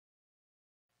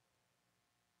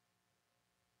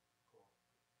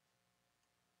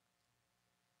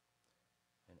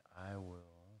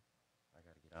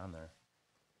On there.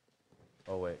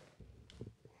 Oh, wait.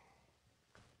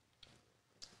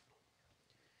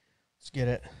 Let's get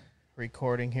it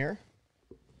recording here.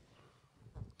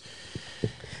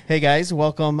 Hey guys,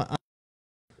 welcome on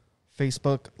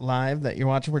Facebook Live that you're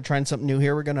watching. We're trying something new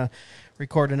here. We're going to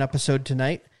record an episode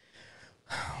tonight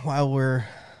while we're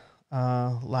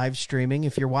live streaming.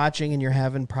 If you're watching and you're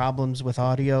having problems with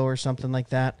audio or something like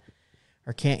that,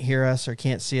 or can't hear us or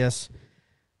can't see us,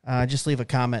 just leave a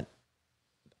comment.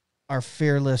 Our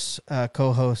fearless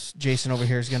co-host Jason over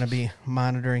here is going to be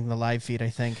monitoring the live feed, I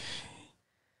think.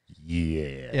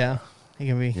 Yeah, he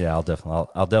can be. Yeah, I'll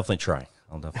definitely try.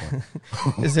 I'll definitely.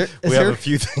 We have a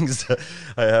few things.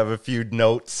 I have a few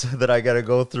notes that I got to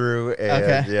go through. And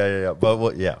okay. Yeah.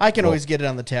 But I can always get it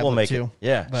on the tablet too. It.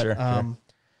 Yeah, but, sure.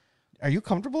 Are you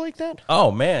comfortable like that?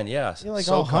 Oh man, yeah. You're like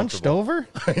so all hunched over.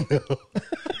 I know.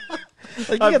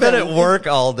 I've been at work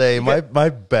all day. My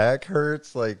back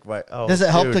hurts. Does it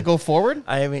help to go forward?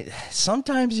 I mean,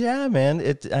 sometimes, yeah, man.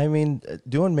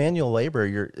 Doing manual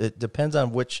labor, it depends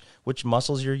on which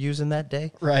muscles you're using that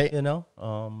day, right? You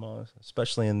know,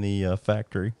 especially in the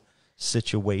factory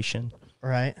situation,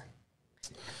 right?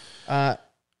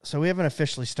 So we haven't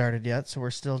officially started yet, so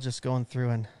we're still just going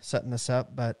through and setting this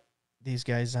up. But these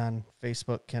guys on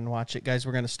Facebook can watch it, guys.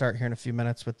 We're going to start here in a few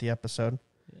minutes with the episode.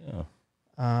 Yeah.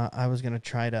 I was going to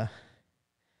try to...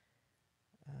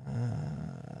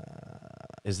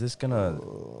 is this going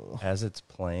to, as it's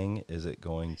playing, is it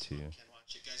going to...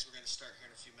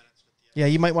 Yeah,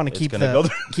 you might want to keep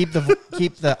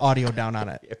the audio down on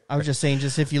it. I was just saying,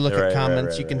 just if you look at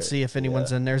comments, you can see if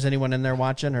anyone's in there. Is anyone in there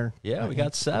watching? Or yeah, we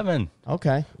got 7.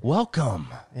 Okay. Welcome.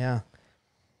 Yeah.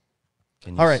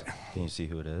 All right. Can you see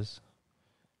who it is?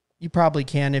 You probably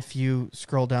can if you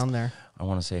scroll down there. I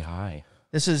want to say hi.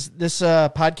 This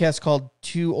podcast called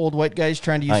Two Old White Guys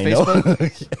Trying to Use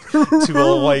Facebook. 2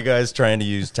 old white guys trying to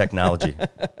use technology.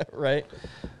 Right.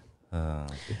 All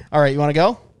right, you want to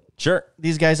go? Sure.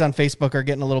 These guys on Facebook are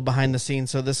getting a little behind the scenes,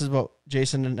 so this is what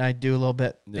Jason and I do a little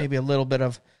bit, maybe a little bit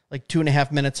of like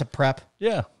 2.5 minutes of prep.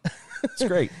 Yeah, it's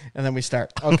great. And then we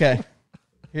start. Okay,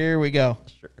 here we go.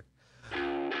 Sure.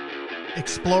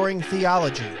 Exploring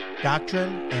theology,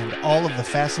 doctrine, and all of the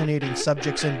fascinating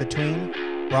subjects in between.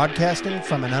 Broadcasting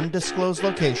from an undisclosed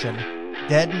location,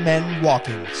 Dead Men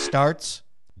Walking starts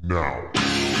now.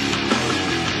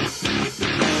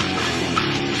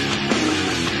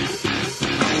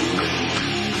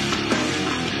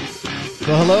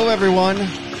 So hello, everyone.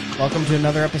 Welcome to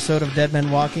another episode of Dead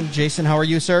Men Walking. Jason, how are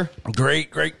you, sir?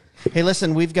 Great. Hey,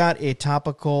 listen, we've got a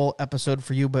topical episode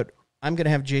for you, but I'm going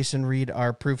to have Jason read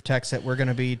our proof text that we're going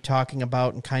to be talking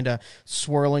about and kind of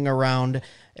swirling around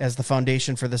as the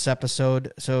foundation for this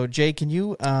episode. So, Jay, can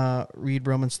you read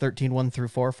Romans 13, 1 through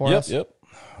 4 for us? Yep.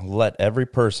 Let every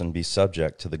person be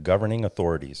subject to the governing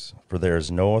authorities, for there is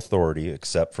no authority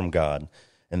except from God,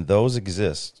 and those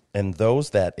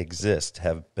that exist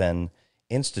have been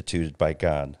instituted by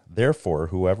God. Therefore,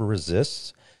 whoever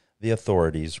resists the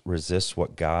authorities resists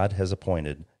what God has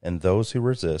appointed, and those who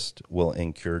resist will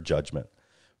incur judgment.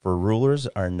 For rulers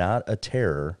are not a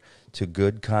terror to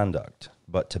good conduct,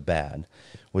 but to bad.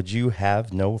 Would you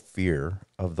have no fear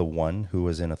of the one who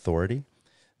is in authority?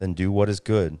 Then do what is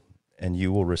good, and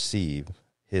you will receive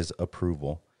his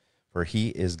approval, for he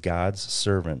is God's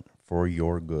servant for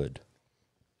your good.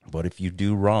 But if you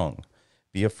do wrong,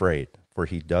 be afraid, for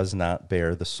he does not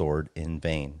bear the sword in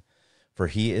vain. For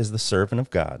he is the servant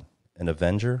of God, an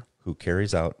avenger who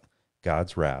carries out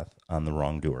God's wrath on the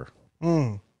wrongdoer.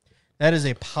 That is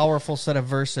a powerful set of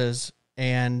verses,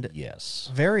 and yes,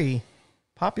 very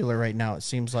popular right now, it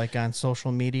seems like, on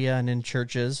social media and in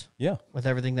churches. Yeah. With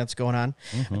everything that's going on.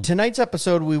 Mm-hmm. Tonight's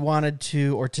episode,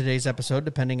 or today's episode,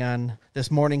 depending on this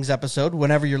morning's episode,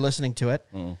 whenever you're listening to it,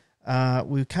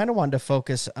 we kind of wanted to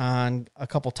focus on a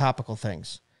couple topical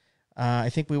things. I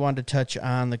think we wanted to touch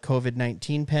on the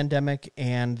COVID-19 pandemic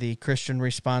and the Christian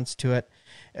response to it,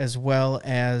 as well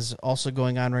as also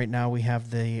going on right now, we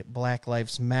have the Black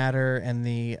Lives Matter and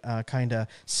the kind of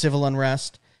civil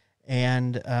unrest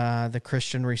and the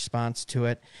Christian response to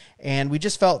it. And we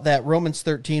just felt that Romans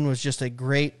 13 was just a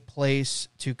great place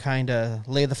to kind of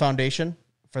lay the foundation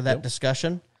for that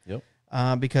discussion. Yep.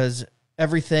 Because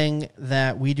everything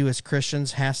that we do as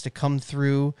Christians has to come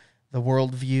through the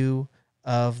worldview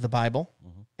of the Bible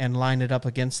and line it up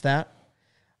against that.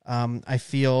 I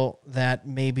feel that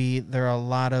maybe there are a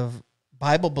lot of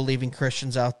Bible-believing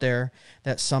Christians out there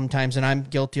that sometimes, and I'm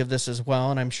guilty of this as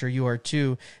well, and I'm sure you are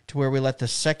too, to where we let the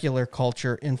secular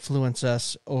culture influence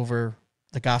us over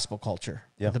the gospel culture,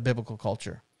 the biblical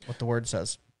culture, what the Word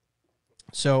says.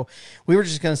 So we were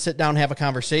just going to sit down and have a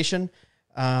conversation.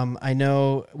 I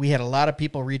know we had a lot of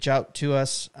people reach out to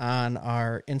us on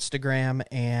our Instagram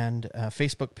and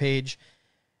Facebook page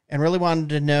and really wanted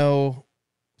to know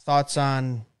thoughts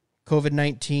on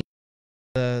COVID-19,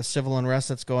 the civil unrest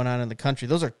that's going on in the country.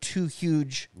 Those are two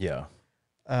huge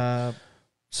subjects.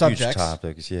 Huge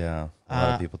topics, yeah. A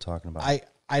lot of people talking about it.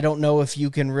 I don't know if you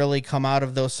can really come out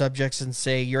of those subjects and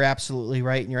say you're absolutely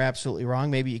right and you're absolutely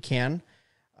wrong. Maybe you can.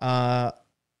 I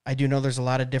do know there's a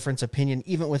lot of difference opinion,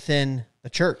 even within the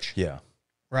church. Yeah.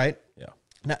 Right? Yeah.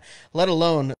 Now, let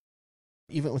alone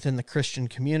even within the Christian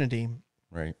community.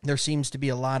 Right. There seems to be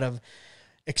a lot of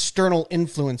external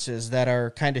influences that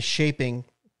are kind of shaping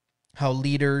how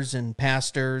leaders and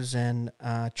pastors and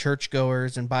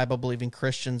churchgoers and Bible-believing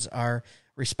Christians are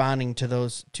responding to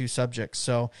those two subjects.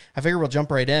 So I figure we'll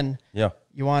jump right in. Yeah.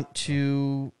 You want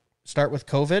to start with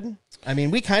COVID? I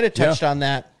mean, we kind of touched on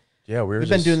that. Yeah, we've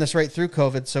been doing this right through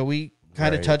COVID, so we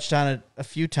kind of touched on it a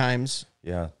few times.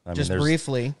 Yeah, I mean, just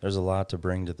briefly. There's a lot to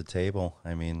bring to the table.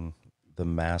 I mean, the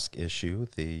mask issue,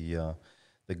 the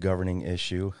governing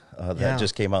issue that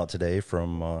just came out today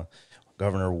from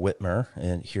Governor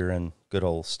Whitmer here in good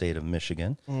old state of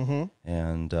Michigan,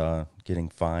 and getting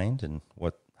fined and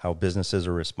how businesses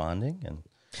are responding.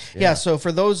 And so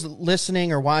for those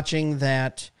listening or watching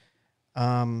that,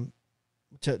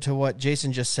 to what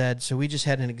Jason just said, so we just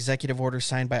had an executive order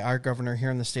signed by our governor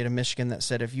here in the state of Michigan that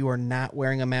said if you are not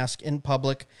wearing a mask in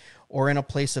public or in a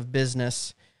place of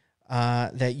business,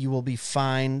 that you will be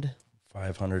fined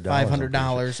 $500.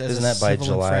 $500 Isn't that by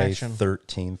July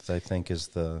 13th? I think is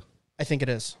the. I think it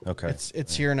is. Okay,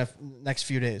 it's here in the next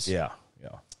few days. Yeah.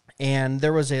 And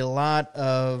there was a lot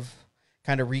of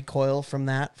kind of recoil from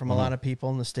that from a lot of people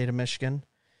in the state of Michigan.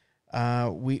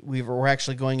 We're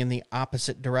actually going in the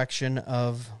opposite direction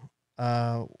of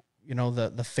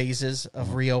the phases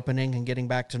of reopening and getting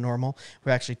back to normal.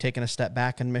 We're actually taking a step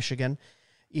back in Michigan,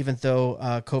 even though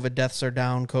COVID deaths are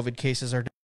down, COVID cases are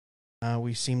down.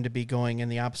 We seem to be going in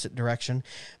the opposite direction.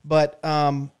 But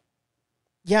the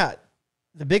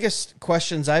biggest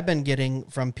questions I've been getting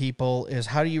from people is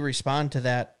how do you respond to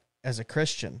that as a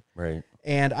Christian? Right.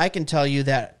 And I can tell you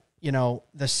that,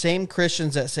 the same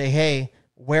Christians that say, hey,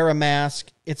 wear a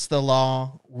mask, it's the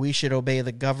law, we should obey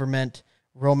the government,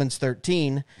 Romans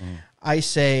 13, I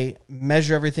say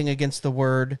measure everything against the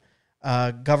word.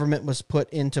 Government was put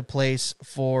into place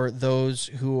for those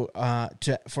who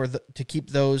to keep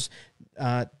those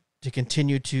to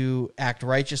continue to act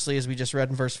righteously, as we just read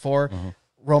in verse 4,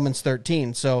 Romans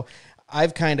 13. So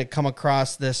I've kind of come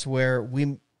across this where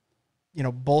we,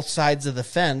 both sides of the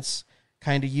fence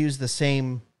kind of use the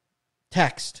same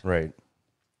text. Right.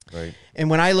 And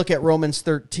when I look at Romans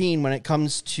 13, when it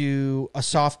comes to a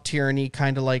soft tyranny,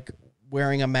 kind of like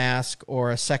wearing a mask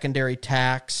or a secondary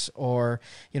tax or,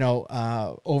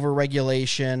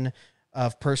 overregulation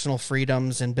of personal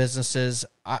freedoms and businesses,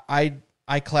 I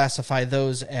classify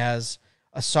those as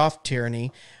a soft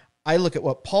tyranny. I look at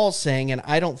what Paul's saying, and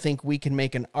I don't think we can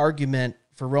make an argument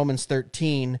for Romans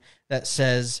 13 that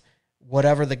says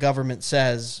whatever the government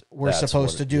says we're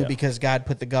supposed to do because God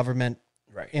put the government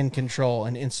in control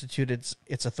and instituted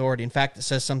its authority. In fact, it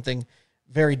says something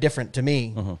very different to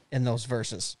me in those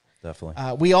verses.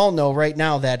 Definitely. We all know right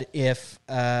now that if,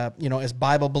 as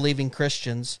Bible-believing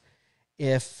Christians,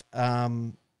 if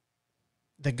the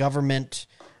government,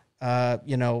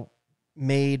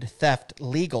 made theft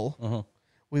legal,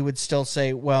 we would still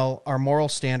say, well, our moral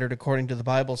standard, according to the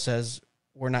Bible, says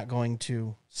we're not going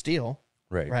to steal.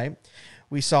 Right.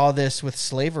 We saw this with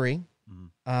slavery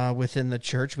within the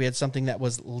church. We had something that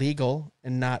was legal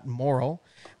and not moral.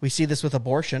 We see this with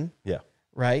abortion. Yeah.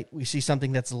 Right. We see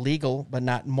something that's legal but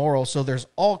not moral. So there's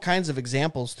all kinds of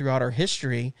examples throughout our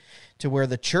history to where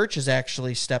the church has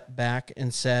actually stepped back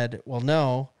and said, well,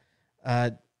 no,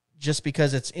 just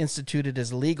because it's instituted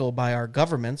as legal by our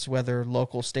governments, whether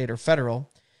local, state, or federal,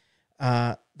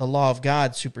 the law of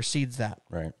God supersedes that.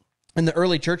 Right. And the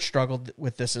early church struggled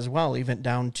with this as well, even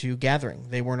down to gathering.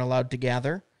 They weren't allowed to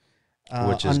gather.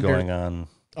 Which is going on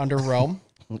under Rome.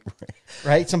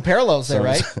 Right? Some parallels there,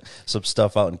 right? Some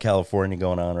stuff out in California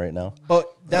going on right now.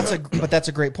 But that's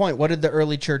a great point. What did the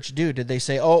early church do? Did they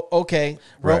say, oh, okay,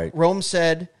 Rome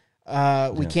said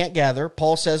we can't gather.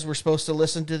 Paul says we're supposed to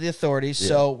listen to the authorities,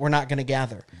 so we're not going to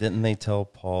gather. Didn't they tell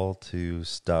Paul to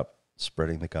stop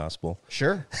spreading the gospel?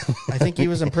 Sure. I think he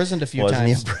was imprisoned a few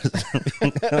times.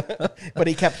 But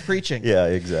he kept preaching. Yeah,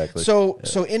 exactly.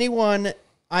 So anyone,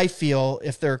 I feel,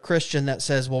 if they're a Christian that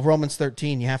says, well, Romans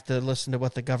 13, you have to listen to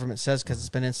what the government says because it's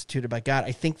been instituted by God,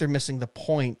 I think they're missing the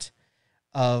point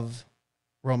of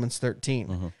Romans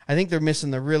 13. I think they're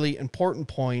missing the really important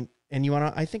point. And I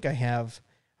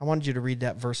wanted you to read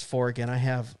that verse 4 again. I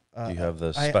have Do you have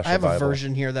the I special have a Bible?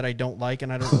 version here that I don't like,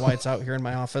 and I don't know why it's out here in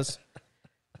my office.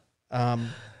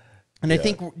 And I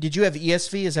think, did you have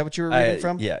ESV? Is that what you were reading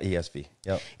from? Yeah, ESV.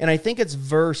 Yep. And I think it's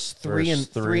verse 3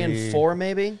 and 4,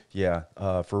 maybe. Yeah.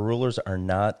 For rulers are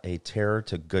not a terror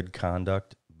to good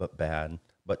conduct, but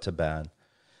to bad.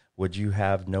 Would you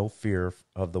have no fear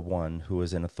of the one who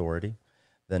is in authority?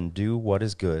 Then do what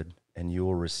is good, and you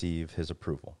will receive his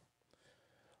approval.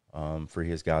 For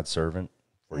he is God's servant.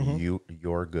 For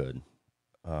you're good.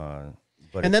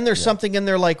 And then there's something in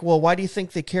there like, well, why do you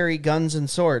think they carry guns and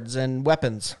swords and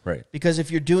weapons? Right. Because if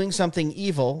you're doing something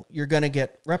evil, you're going to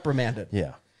get reprimanded.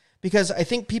 Yeah. Because I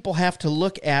think people have to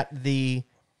look at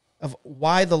of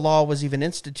why the law was even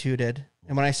instituted.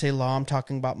 And when I say law, I'm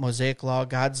talking about Mosaic law,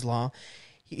 God's law.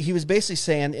 He was basically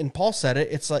saying, and Paul said it,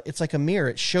 it's like a mirror.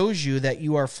 It shows you that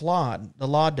you are flawed. The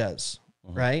law does,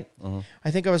 right?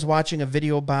 I think I was watching a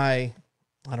video by,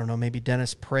 I don't know, maybe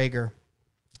Dennis Prager,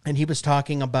 and he was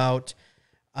talking about,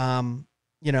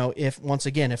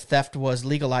 if theft was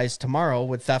legalized tomorrow,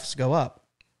 would thefts go up?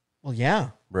 Well, yeah,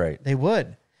 Right. they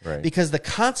would, Right. because the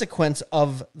consequence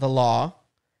of the law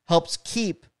helps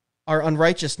keep our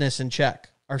unrighteousness in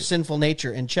check, our sinful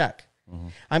nature in check.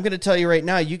 I'm going to tell you right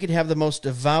now, you could have the most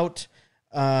devout,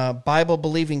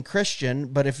 Bible-believing Christian,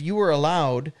 but if you were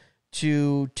allowed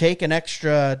to take an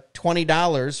extra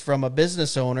 $20 from a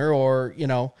business owner or,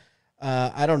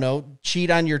 I don't know,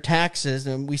 cheat on your taxes,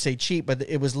 and we say cheat, but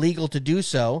it was legal to do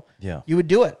so, you would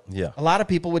do it. Yeah. A lot of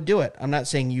people would do it. I'm not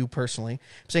saying you personally.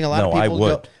 I'm saying a lot of No, I people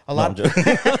would.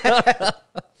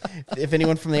 If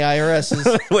anyone from the IRS is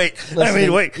wait.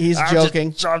 he's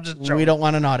joking. I'm just joking. We don't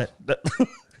want an audit.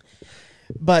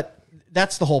 But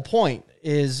that's the whole point,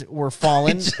 is we're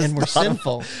fallen and we're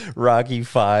sinful. Rocky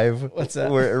 5. What's that?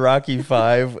 Rocky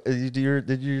 5. Did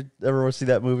you ever see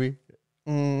that movie?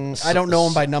 I don't know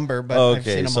him by number, but I've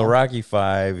seen him so all. Rocky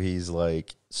 5, he's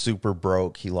like super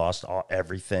broke. He lost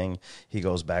everything. He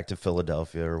goes back to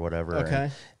Philadelphia or whatever.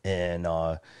 Okay. And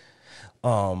at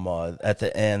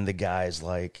the end, the guy's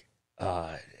like,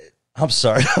 I'm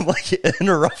sorry, I'm like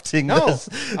interrupting this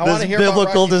hear about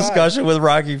biblical Rocky discussion with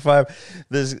Rocky 5.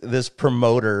 This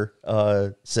promoter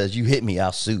says, "You hit me,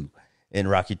 I'll sue." And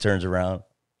Rocky turns around.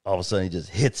 All of a sudden, he just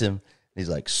hits him. He's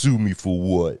like, "Sue me for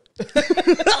what?"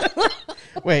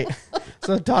 Wait,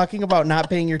 so talking about not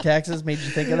paying your taxes made you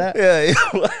think of that? Yeah,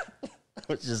 I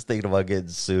was just thinking about getting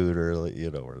sued or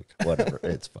or whatever.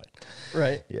 It's fine.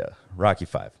 Right. Yeah, Rocky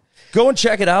 5. Go and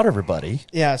check it out, everybody.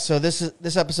 Yeah, so this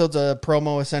episode's a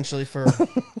promo essentially for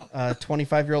a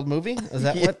 25-year-old movie. Is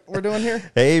that what we're doing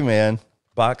here? Hey, man,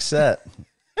 box set.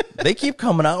 They keep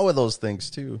coming out with those things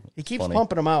too. He keeps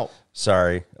pumping them out.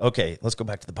 Sorry. Okay, let's go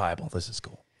back to the Bible. This is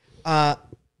cool.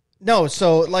 No,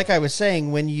 so like I was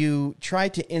saying, when you try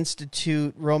to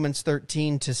institute Romans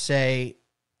 13 to say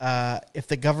if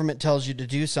the government tells you to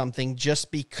do something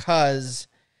just because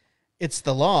it's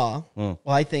the law, well,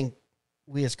 I think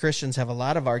we as Christians have a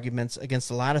lot of arguments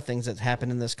against a lot of things that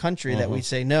happen in this country that we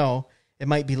say, no, it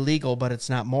might be legal, but it's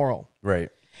not moral. Right.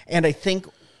 And I think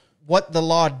what the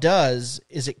law does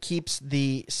is it keeps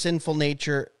the sinful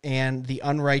nature and the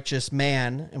unrighteous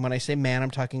man, and when I say man,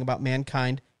 I'm talking about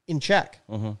mankind, in check.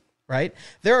 Right?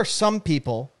 There are some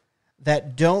people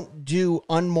that don't do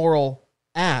unmoral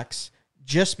acts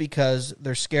just because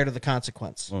they're scared of the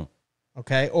consequence.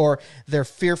 Okay? Or they're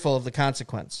fearful of the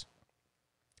consequence.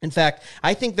 In fact,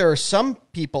 I think there are some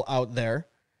people out there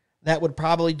that would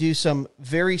probably do some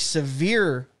very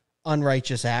severe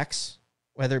unrighteous acts,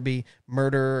 whether it be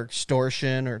murder or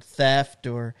extortion or theft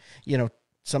or,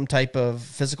 some type of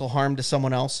physical harm to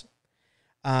someone else.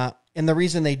 And the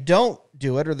reason they don't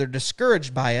do it or they're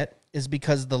discouraged by it is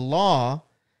because the law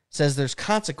says there's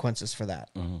consequences for that,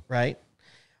 right?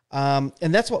 And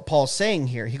that's what Paul's saying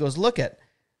here. He goes, look at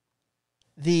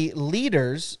the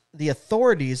leaders, the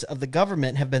authorities of the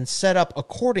government have been set up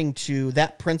according to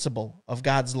that principle of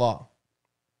God's law,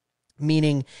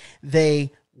 meaning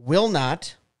they will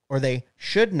not or they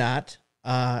should not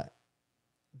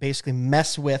basically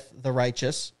mess with the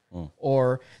righteous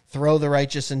or throw the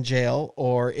righteous in jail,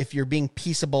 or if you're being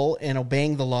peaceable and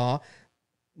obeying the law,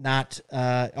 not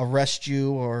arrest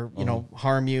you or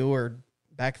harm you, or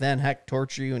back then, heck,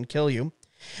 torture you and kill you.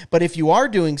 But if you are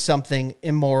doing something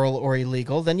immoral or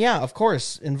illegal, then yeah, of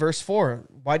course, in verse 4,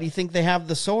 why do you think they have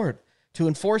the sword? To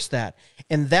enforce that.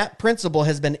 And that principle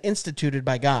has been instituted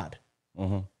by God.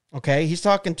 Okay? He's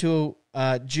talking to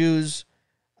Jews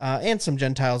and some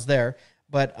Gentiles there,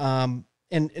 but and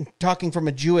talking from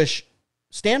a Jewish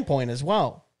standpoint as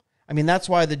well. I mean, that's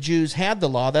why the Jews had the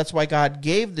law. That's why God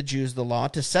gave the Jews the law,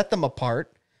 to set them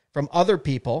apart from other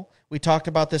people. We talked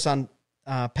about this on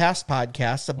past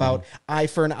podcasts about eye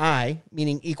for an eye,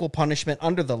 meaning equal punishment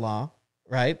under the law,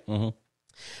 right? Mm-hmm.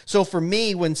 So for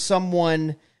me, when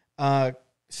someone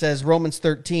says Romans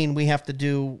 13, we have to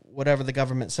do whatever the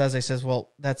government says, I says,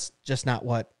 well, that's just not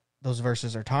what those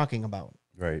verses are talking about.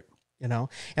 Right. You know,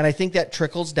 and I think that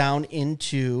trickles down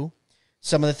into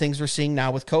some of the things we're seeing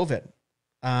now with COVID.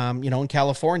 You know, in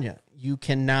California, you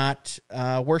cannot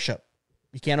worship.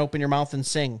 You can't open your mouth and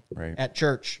sing at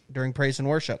church during praise and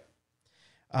worship.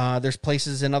 There's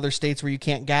places in other states where you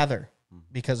can't gather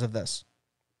because of this.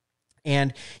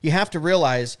 And you have to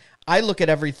realize, I look at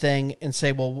everything and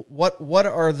say, well,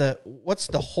 what's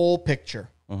the whole picture,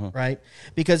 right?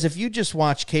 Because if you just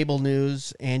watch cable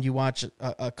news and you watch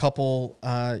a couple,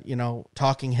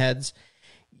 talking heads,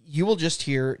 you will just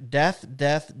hear death,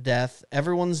 death, death.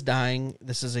 Everyone's dying.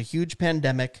 This is a huge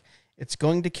pandemic. It's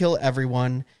going to kill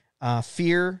everyone.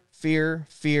 Fear, fear,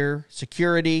 fear,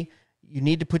 security. You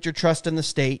need to put your trust in the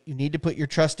state. You need to put your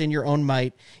trust in your own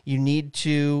might. You need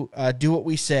to do what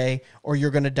we say, or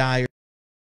you're going to die.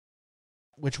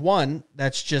 Which one?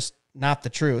 That's just not the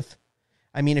truth.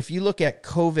 I mean, if you look at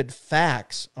COVID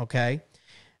facts, okay,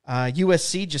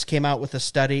 USC just came out with a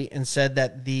study and said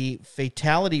that the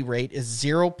fatality rate is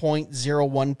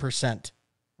 0.01%.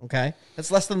 Okay,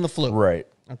 that's less than the flu. Right.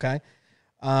 Okay.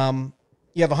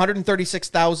 You have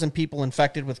 136,000 people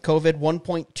infected with COVID.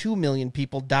 1.2 million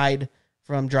people died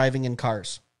from driving in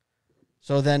cars.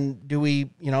 So then do we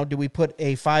put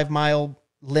a 5-mile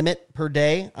limit per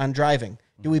day on driving?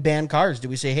 Do we ban cars? Do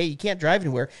we say, hey, you can't drive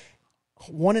anywhere?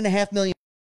 1.5 million,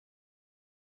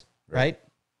 right?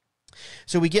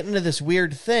 So we get into this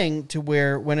weird thing to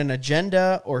where when an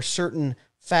agenda or certain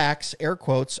facts, air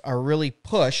quotes, are really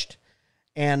pushed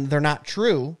and they're not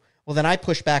true, well, then I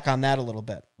push back on that a little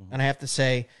bit. And I have to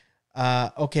say,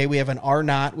 okay, we have an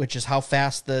R0, which is how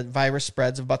fast the virus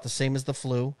spreads, about the same as the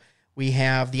flu. We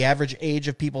have the average age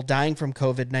of people dying from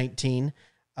COVID-19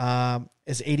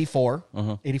 is 84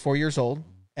 years old.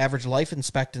 Average life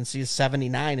expectancy is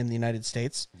 79 in the United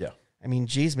States. Yeah. I mean,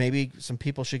 geez, maybe some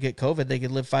people should get COVID. They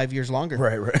could live 5 years longer.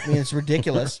 Right. I mean, it's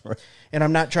ridiculous. Right. And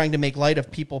I'm not trying to make light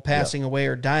of people passing away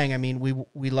or dying. I mean,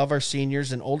 we love our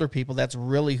seniors and older people. That's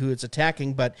really who it's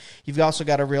attacking. But you've also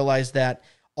got to realize that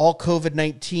all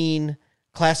COVID-19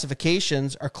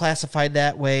 classifications are classified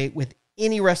that way with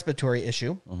any respiratory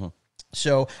issue.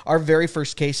 So our very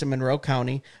first case in Monroe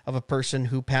County of a person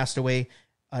who passed away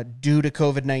due to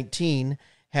COVID-19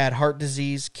 had heart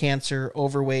disease, cancer,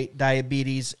 overweight,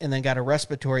 diabetes, and then got a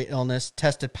respiratory illness,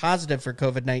 tested positive for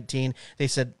COVID-19. They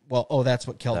said, well, that's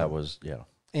what killed him. That was,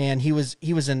 And he was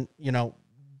in,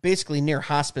 basically near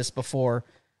hospice before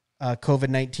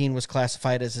COVID-19 was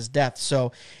classified as his death.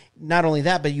 So not only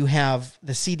that, but you have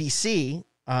the CDC,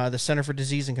 the Center for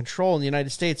Disease and Control in the United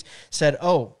States, said,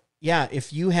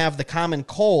 if you have the common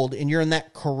cold and you're in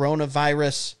that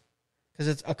coronavirus,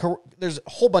 because there's a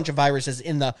whole bunch of viruses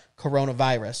in the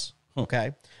coronavirus,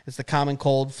 okay? It's the common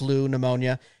cold, flu,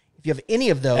 pneumonia. If you have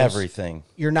any of those, everything,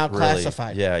 you're now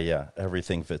classified. Yeah,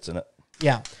 everything fits in it.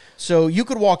 Yeah, so you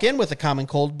could walk in with a common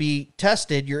cold, be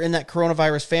tested, you're in that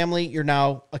coronavirus family, you're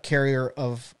now a carrier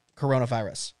of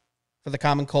coronavirus for the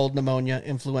common cold, pneumonia,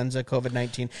 influenza,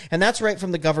 COVID-19. And that's right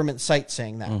from the government site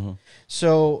saying that.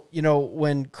 So,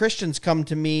 when Christians come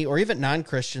to me, or even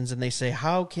non-Christians, and they say,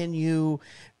 how can you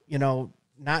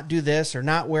not do this or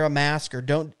not wear a mask or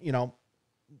don't,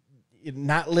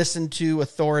 not listen to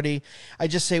authority. I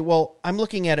just say, well, I'm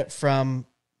looking at it from,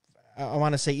 I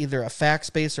want to say either a facts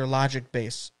base or logic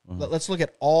base. Let's look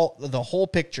at the whole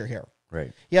picture here.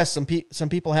 Right. Yes, some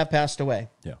people have passed away.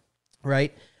 Yeah.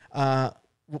 Right.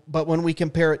 But when we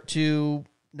compare it to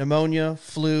pneumonia,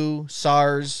 flu,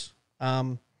 SARS,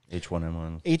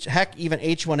 H1N1. Even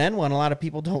H1N1, a lot of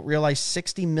people don't realize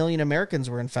 60 million Americans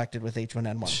were infected with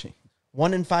H1N1.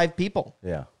 1 in 5 people.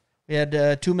 Yeah. We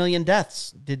had 2 million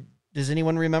deaths. Does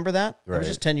anyone remember that? Right. That was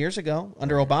just 10 years ago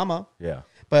under Obama. Yeah.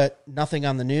 But nothing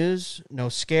on the news, no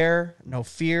scare, no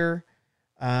fear,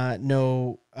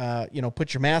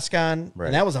 put your mask on. Right.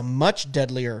 And that was a much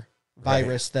deadlier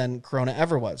virus than Corona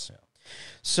ever was. Yeah.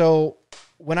 So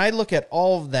when I look at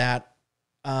all of that,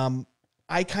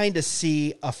 I kind of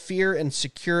see a fear and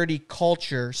security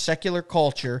culture, secular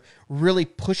culture, really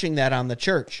pushing that on the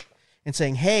church and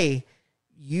saying, hey,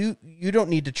 you don't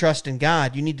need to trust in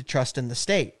God. You need to trust in the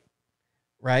state,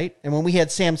 right? And when we had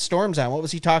Sam Storms on, what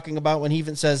was he talking about when he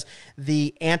even says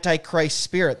the Antichrist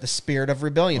spirit, the spirit of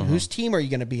rebellion? Whose team are you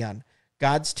going to be on?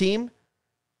 God's team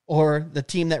or the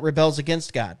team that rebels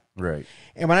against God? Right.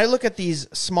 And when I look at these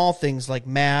small things like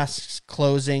masks,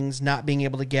 closings, not being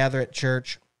able to gather at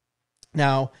church,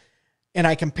 now, and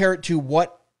I compare it to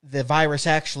what the virus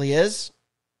actually is,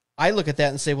 I look at that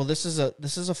and say, well, this is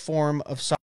a form of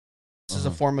suffering. This is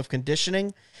a form of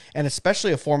conditioning, and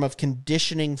especially a form of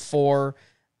conditioning for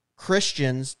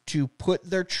Christians to put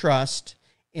their trust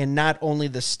in not only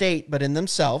the state, but in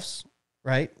themselves,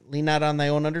 right? Lean not on thy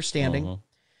own understanding,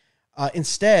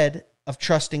 instead of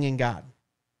trusting in God.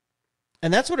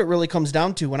 And that's what it really comes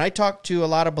down to. When I talk to a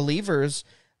lot of believers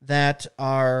that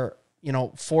are,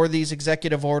 for these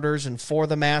executive orders and for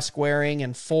the mask wearing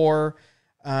and for,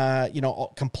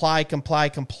 comply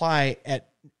at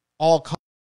all costs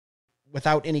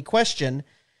without any question,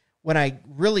 when I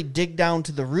really dig down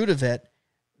to the root of it,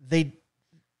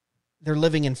 they're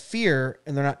living in fear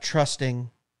and they're not trusting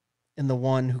in the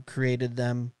one who created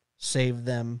them, saved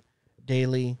them,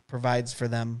 daily provides for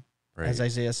them, right, as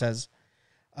Isaiah says.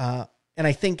 And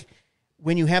I think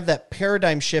when you have that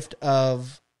paradigm shift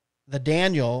of the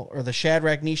Daniel or the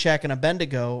Shadrach, Meshach, and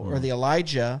Abednego or the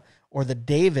Elijah or the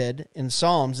David in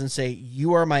Psalms and say,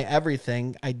 you are my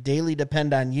everything, I daily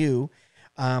depend on you,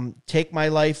 take my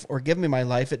life or give me my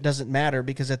life, it doesn't matter,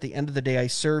 because at the end of the day I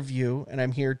serve you and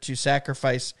I'm here to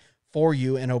sacrifice for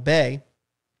you and obey,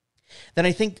 then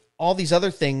I think all these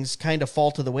other things kind of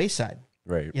fall to the wayside.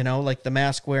 Right. Like the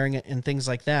mask wearing and things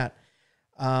like that.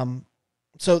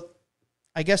 So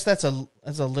I guess that's a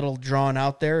little drawn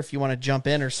out there. If you want to jump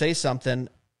in or say something.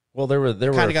 Well, there were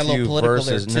a few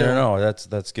verses. No,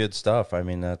 that's good stuff. I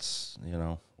mean, that's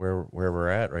where we're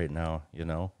at right now.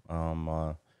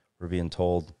 We're being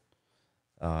told,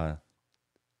 that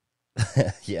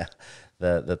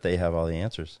they have all the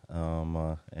answers,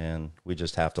 and we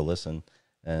just have to listen,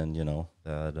 and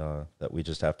that we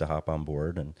just have to hop on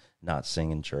board and not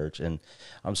sing in church. And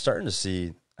I'm starting to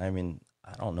see. I mean,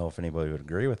 I don't know if anybody would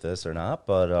agree with this or not,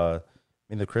 but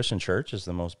the Christian church is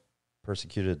the most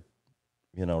persecuted,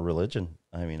 religion,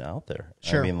 out there.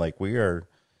 Sure. We are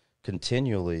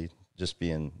continually just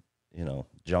being,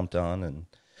 jumped on and,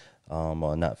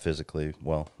 not physically,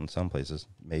 well, in some places,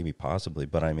 maybe possibly,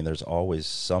 but there's always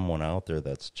someone out there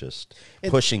that's just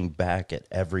pushing back at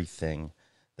everything.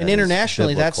 And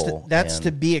internationally, that's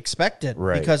to be expected,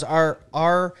 right, because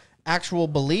our actual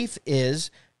belief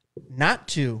is not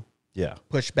to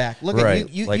push back. Look, right.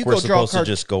 you we're go supposed to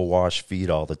just go wash feet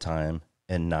all the time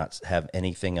and not have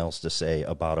anything else to say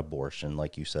about abortion,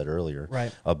 like you said earlier,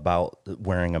 right, about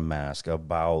wearing a mask,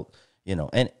 about,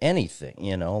 and anything,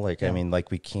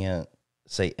 we can't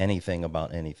say anything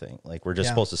about anything. We're just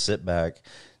supposed to sit back,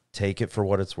 take it for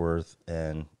what it's worth,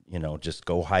 and, just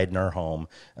go hide in our home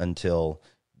until,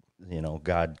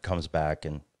 God comes back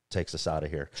and takes us out of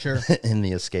here. Sure. In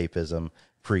the escapism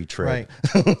pre-trib.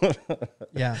 Right.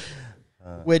 Yeah.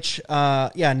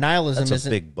 Nihilism that's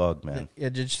isn't a big bug, man.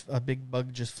 A big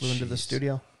bug just flew into the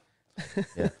studio.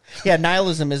 Yeah. Yeah,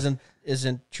 nihilism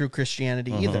isn't true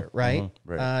Christianity either, right?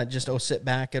 Right. Just sit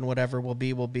back and whatever will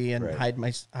be, and right,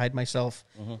 hide myself,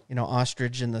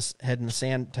 ostrich in the head in the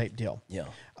sand type deal. Yeah.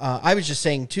 I was just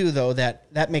saying too, though,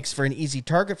 that makes for an easy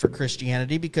target for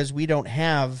Christianity, because we don't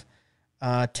have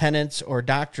tenets or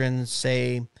doctrines,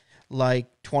 say, like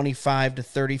 25 to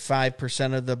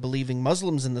 35% of the believing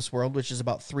Muslims in this world, which is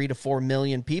about 3 to 4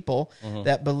 million people,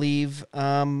 that believe,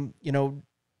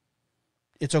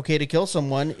 it's okay to kill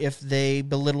someone if they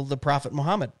belittle the Prophet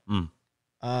Muhammad.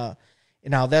 Now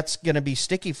that's going to be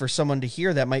sticky for someone to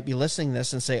hear that might be listening to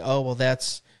this and say, oh, well,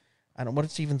 that's, I don't know,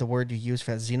 what's even the word you use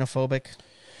for that? Xenophobic?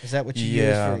 Is that what you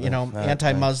use for,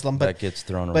 anti-Muslim? That gets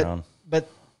thrown around. But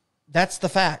that's the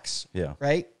facts. Yeah.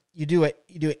 Right? You do an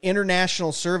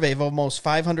international survey of almost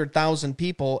 500,000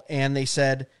 people, and they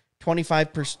said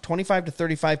 25 to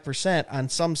 35% on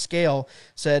some scale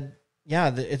said,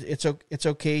 yeah, it's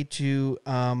okay to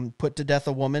put to death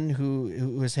a woman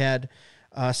who has had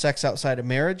sex outside of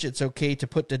marriage. It's okay to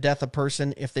put to death a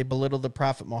person if they belittle the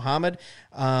Prophet Muhammad.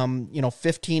 15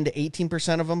 to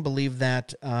 18% of them believe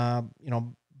that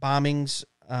bombings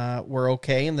were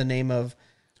okay in the name of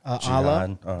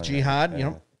Allah, jihad.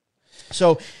 Yeah.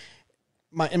 So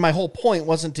my whole point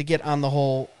wasn't to get on the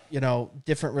whole,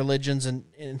 different religions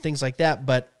and things like that,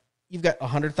 but you've got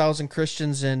 100,000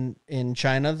 Christians in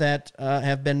China that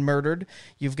have been murdered.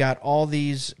 You've got all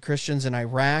these Christians in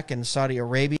Iraq and Saudi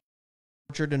Arabia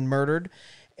tortured and murdered.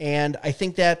 And I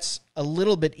think that's a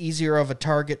little bit easier of a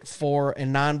target for a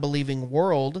non-believing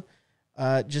world,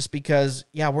 just because,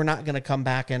 we're not going to come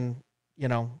back and,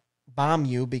 bomb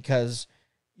you because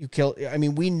you kill. I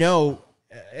mean, we know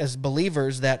as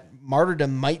believers that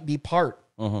martyrdom might be part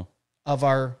of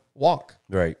our walk.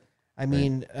 Right. I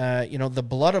mean, the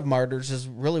blood of martyrs is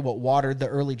really what watered the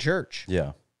early church.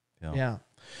 Yeah.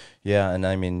 Yeah. And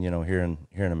I mean, here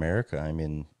in America, I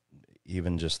mean,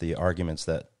 even just the arguments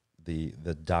that the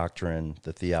doctrine,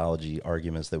 the theology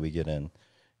arguments that we get in,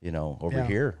 over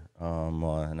here.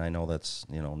 And I know that's,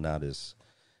 not as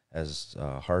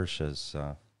harsh as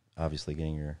obviously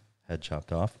getting your head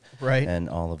chopped off, right, and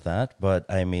all of that. But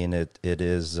I mean, it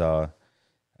is. I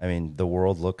mean, the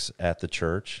world looks at the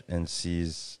church and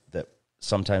sees that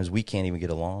sometimes we can't even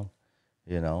get along,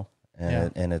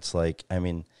 and it's like, I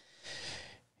mean,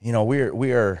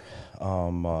 we are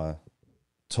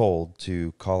told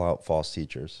to call out false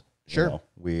teachers. Sure,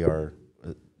 we are,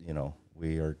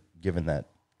 we are given that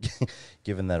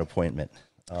given that appointment.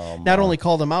 Not only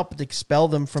call them out, but expel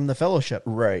them from the fellowship.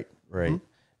 Right.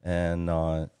 And,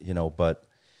 but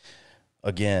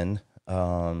again,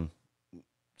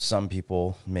 some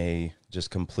people may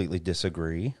just completely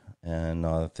disagree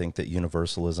and think that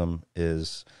universalism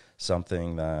is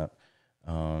something that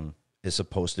is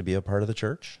supposed to be a part of the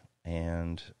church,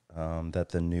 and that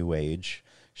the New Age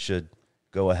should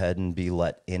go ahead and be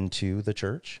let into the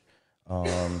church.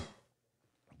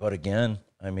 But again,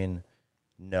 I mean,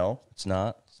 no, it's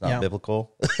not. It's not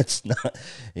biblical. It's not,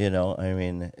 I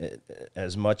mean,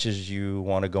 as much as you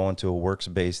want to go into a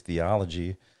works-based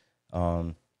theology,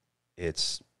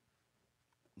 it's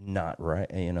not right.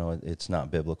 It's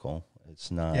not biblical. It's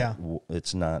not,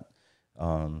 it's not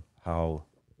how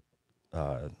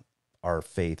our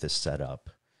faith is set up.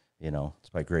 It's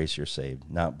by grace you're saved,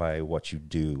 not by what you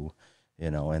do,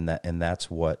 and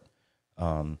that's what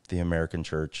the American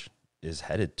church is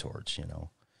headed towards,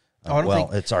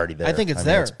 it's already there. I think it's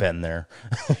there. It's been there.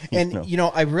 And,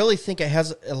 I really think it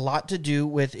has a lot to do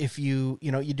with if you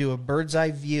do a bird's eye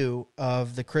view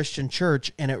of the Christian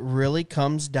church, and it really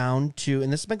comes down to,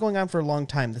 and this has been going on for a long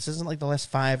time. This isn't like the last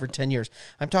 5 or 10 years.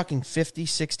 I'm talking 50,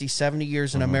 60, 70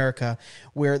 years in America,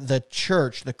 where the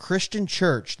church, the Christian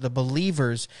church, the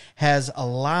believers has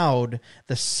allowed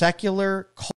the secular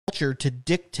culture to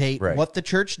dictate what the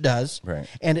church does. Right.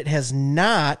 And it has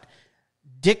not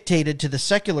dictated to the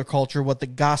secular culture what the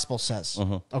gospel says.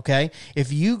 Okay?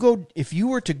 If you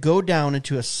were to go down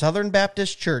into a Southern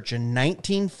Baptist church in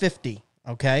 1950,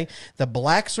 okay, the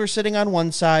blacks were sitting on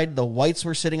one side, the whites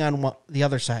were sitting on the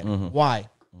other side. Why?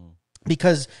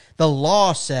 Because the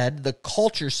law said, the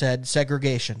culture said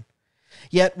segregation.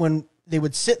 Yet when they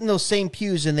would sit in those same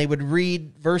pews and they would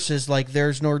read verses like,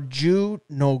 there's no Jew,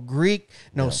 no Greek,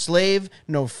 no slave,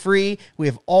 no free. We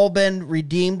have all been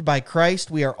redeemed by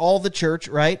Christ. We are all the church,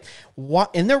 right?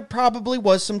 And there probably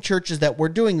was some churches that were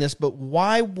doing this, but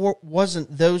why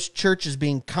wasn't those churches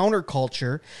being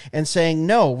counterculture and saying,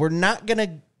 no, we're not going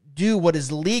to do what is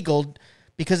legal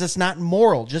because it's not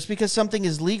moral. Just because something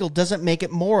is legal doesn't make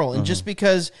it moral. And just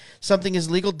because something is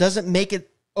legal doesn't make it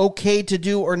okay to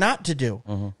do or not to do.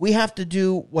 We have to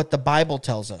do what the Bible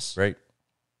tells us. Right.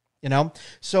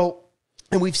 So,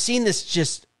 and we've seen this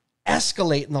just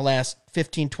escalate in the last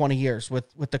 15, 20 years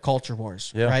with the culture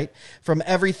wars, right? From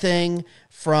everything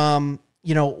from,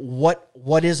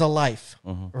 what is a life,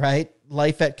 right?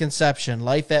 Life at conception,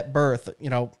 life at birth,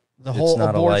 the whole it's not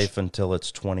abortion. A life until it's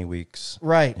 20 weeks.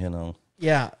 Right.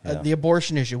 The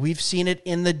abortion issue. We've seen it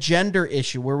in the gender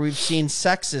issue where we've seen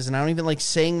sexes, and I don't even like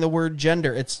saying the word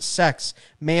gender. It's sex,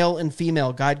 male and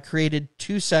female. God created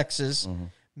 2 sexes,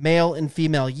 male and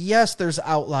female. Yes, there's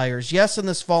outliers. Yes, in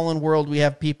this fallen world, we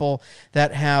have people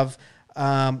that have,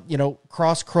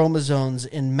 cross chromosomes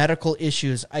in medical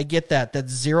issues. I get that.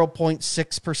 That's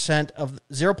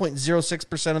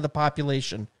 0.06% of the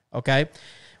population. Okay.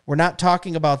 We're not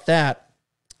talking about that.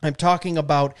 I'm talking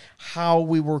about how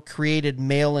we were created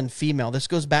male and female. This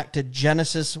goes back to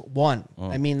Genesis 1.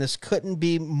 I mean, this couldn't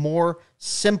be more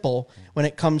simple when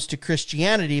it comes to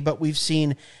Christianity, but we've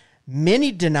seen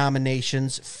many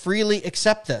denominations freely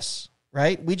accept this,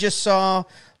 right? We just saw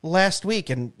last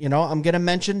week, and, I'm going to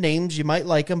mention names. You might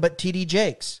like him, but T.D.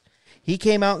 Jakes. He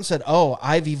came out and said,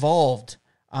 I've evolved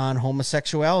on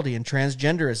homosexuality and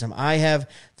transgenderism. I have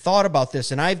thought about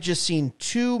this, and I've just seen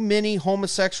too many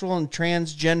homosexual and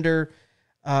transgender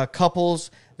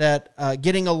couples that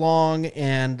getting along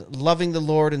and loving the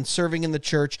Lord and serving in the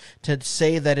church to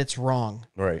say that it's wrong.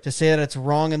 Right. To say that it's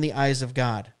wrong in the eyes of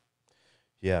God.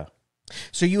 Yeah.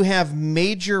 So you have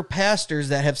major pastors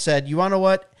that have said, you want to know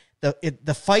what?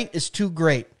 The fight is too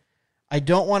great. I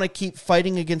don't want to keep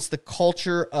fighting against the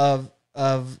culture of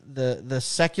the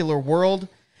secular world,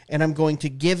 and I'm going to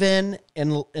give in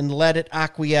and let it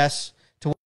acquiesce to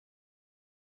what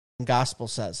the gospel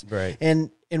says. Right. And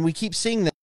we keep seeing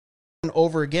that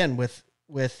over again with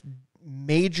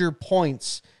major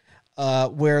points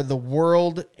where the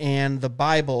world and the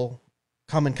Bible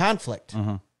come in conflict,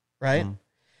 right?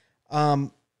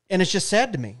 And it's just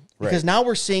sad to me because now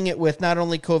we're seeing it with not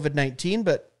only COVID-19,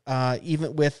 but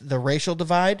even with the racial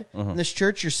divide in this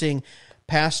church. You're seeing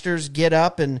pastors get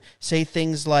up and say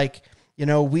things like,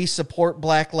 we support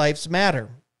Black Lives Matter.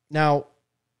 Now,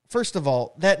 first of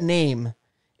all, that name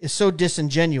is so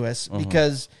disingenuous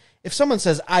because if someone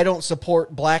says, I don't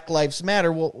support Black Lives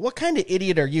Matter, well, what kind of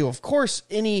idiot are you? Of course,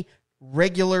 any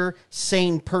regular,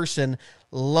 sane person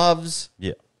loves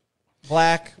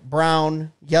black,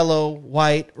 brown, yellow,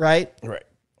 white, right? Right.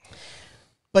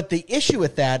 But the issue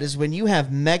with that is when you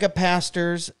have mega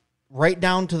pastors right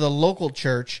down to the local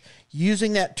church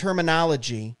using that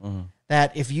terminology,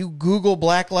 that if you Google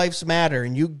Black Lives Matter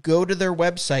and you go to their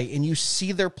website and you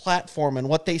see their platform and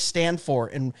what they stand for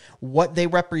and what they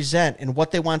represent and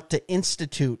what they want to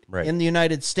institute in the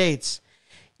United States,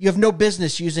 you have no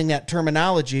business using that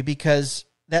terminology because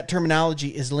that terminology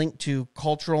is linked to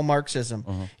cultural Marxism.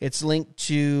 It's linked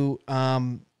to,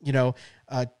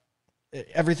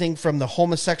 everything from the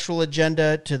homosexual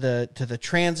agenda to the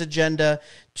trans agenda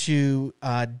to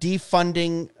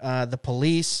defunding the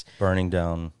police, burning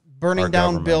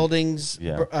down buildings,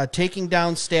 taking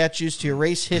down statues to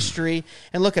erase history.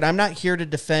 And look, I'm not here to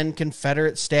defend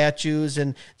Confederate statues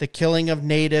and the killing of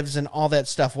natives and all that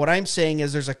stuff. What I'm saying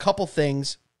is there's a couple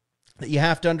things that you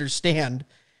have to understand.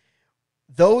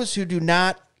 Those who do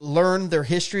not learn their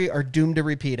history are doomed to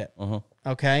repeat it.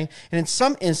 Okay? And in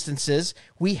some instances,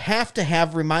 we have to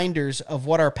have reminders of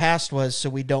what our past was so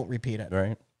we don't repeat it.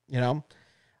 Right.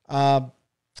 I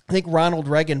think Ronald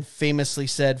Reagan famously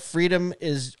said, freedom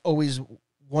is always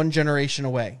one generation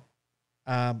away.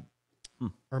 Or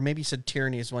maybe he said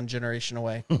tyranny is one generation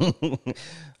away.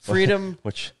 Freedom...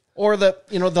 Or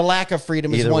the lack of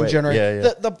freedom is one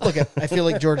generation. Look at, I feel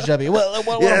like George W. Well,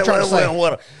 what I'm trying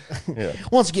to say.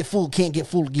 Once you get fooled, can't get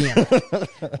fooled again.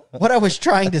 What I was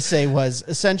trying to say was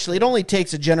essentially it only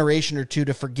takes a generation or two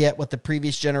to forget what the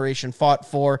previous generation fought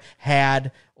for,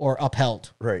 had, or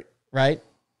upheld. Right. Right?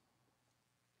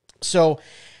 So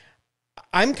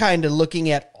I'm kind of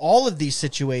looking at all of these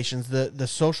situations, the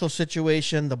social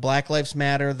situation, the Black Lives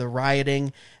Matter, the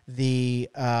rioting, the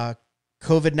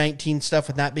COVID-19 stuff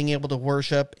with not being able to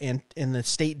worship and the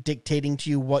state dictating to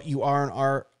you what you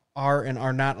are and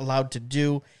are not allowed to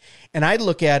do. And I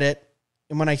look at it,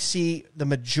 and when I see the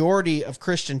majority of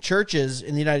Christian churches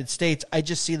in the United States, I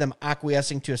just see them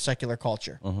acquiescing to a secular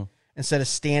culture instead of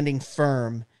standing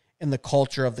firm in the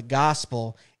culture of the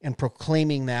gospel and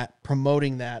proclaiming that,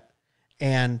 promoting that,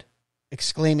 and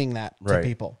exclaiming that to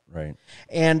people. Right.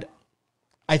 And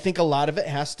I think a lot of it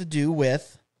has to do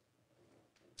with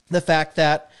the fact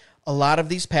that a lot of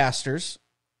these pastors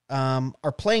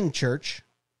are playing church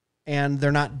and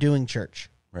they're not doing church.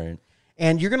 Right.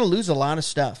 And you're going to lose a lot of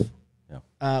stuff.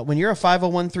 Yeah. When you're a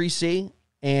 501(c)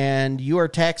 and you are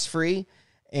tax-free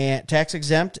and tax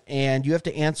exempt and you have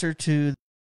to answer to,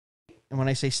 and when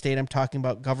I say state, I'm talking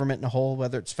about government in a whole,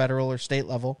 whether it's federal or state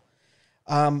level,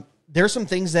 there's some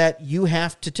things that you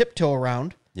have to tiptoe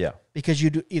around. Yeah. Because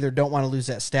you either don't want to lose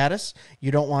that status,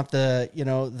 you don't want the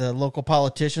local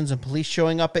politicians and police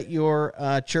showing up at your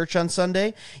church on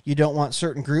Sunday, you don't want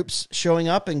certain groups showing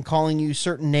up and calling you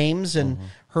certain names and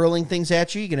hurling things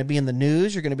at you. You're going to be in the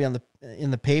news, you're going to be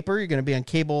in the paper, you're going to be on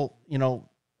cable,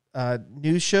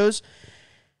 news shows.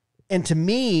 And to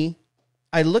me,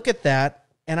 I look at that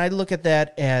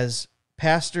as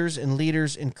pastors and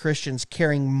leaders and Christians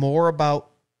caring more about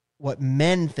what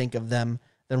men think of them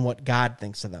than what God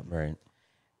thinks of them. Right.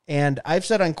 And I've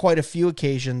said on quite a few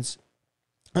occasions,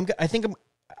 when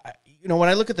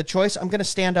I look at the choice, I'm going to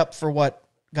stand up for what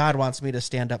God wants me to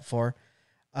stand up for.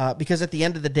 Because at the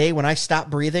end of the day, when I stop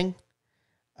breathing,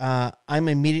 I'm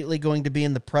immediately going to be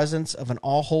in the presence of an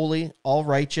all-holy,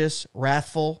 all-righteous,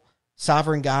 wrathful,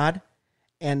 sovereign God.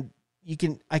 And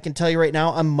I can tell you right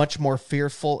now, I'm much more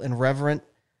fearful and reverent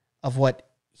of what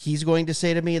he's going to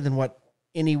say to me than what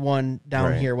anyone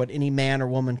down here, what any man or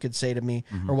woman could say to me,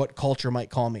 or what culture might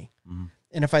call me.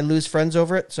 And if I lose friends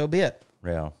over it, so be it.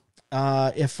 Yeah.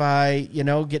 If I,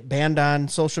 get banned on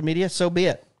social media, so be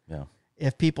it. Yeah.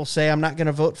 If people say I'm not going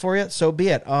to vote for you, so be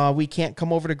it. We can't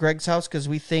come over to Greg's house because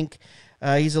we think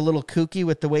he's a little kooky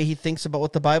with the way he thinks about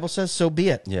what the Bible says, so be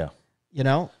it. Yeah. You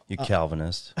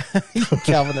Calvinist. You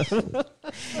Calvinist.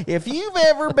 If you've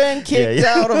ever been kicked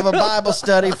out of a Bible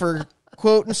study for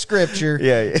quoting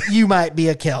scripture, you might be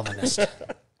a Calvinist.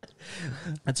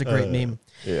 That's a great meme.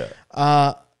 Yeah.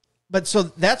 But so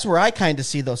that's where I kind of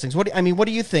see those things. What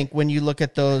do you think when you look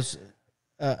at those?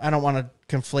 I don't want to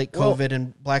conflate COVID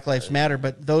and Black Lives Matter,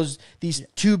 but these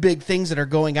two big things that are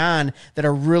going on that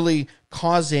are really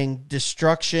causing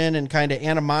destruction and kind of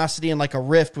animosity and like a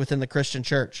rift within the Christian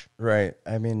church. Right.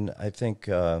 I mean, I think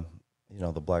the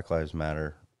Black Lives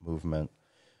Matter movement,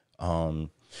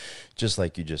 just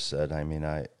like you just said, I mean,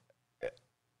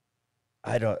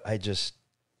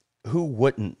 who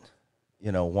wouldn't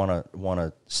want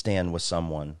to stand with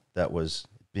someone that was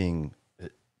being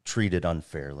treated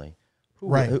unfairly.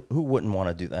 Who wouldn't want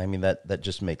to do that? I mean, that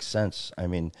just makes sense. I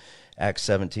mean, Acts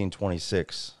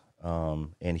 17:26,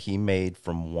 and he made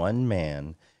from one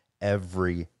man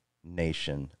every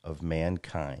nation of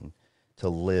mankind to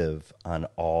live on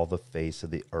all the face of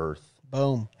the earth.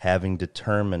 Boom. Having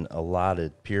determined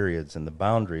allotted periods and the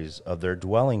boundaries of their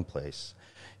dwelling place.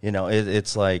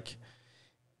 It's like,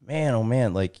 man, oh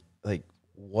man, like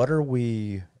what are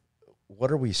we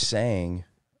saying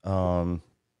in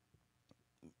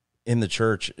the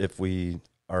church if we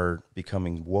are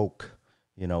becoming woke,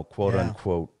 quote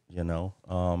unquote,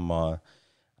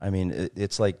 I mean,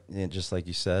 it's like, just like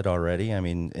you said already, I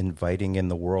mean, inviting in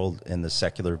the world in the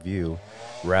secular view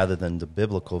rather than the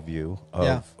biblical view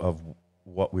of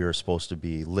what we are supposed to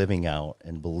be living out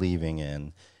and believing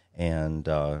in. And,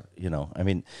 I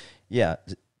mean,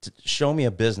 show me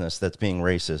a business that's being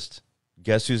racist.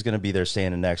 Guess who's going to be there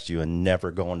standing next to you and never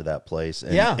going to that place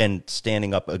and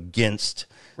standing up against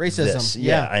racism. This.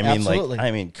 Yeah, I mean,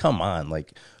 absolutely. Come on,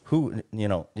 like who,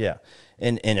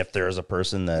 And if there's a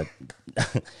person that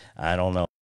I don't know,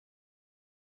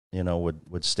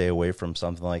 would stay away from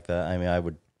something like that, I mean, I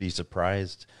would be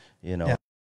surprised, Yeah.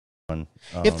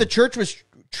 If the church was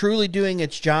truly doing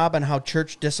its job on how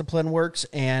church discipline works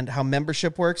and how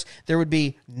membership works, there would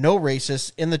be no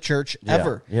racists in the church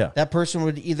ever. Yeah. That person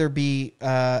would either be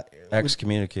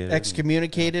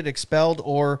excommunicated, expelled,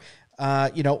 or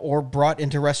or brought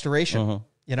into restoration.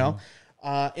 And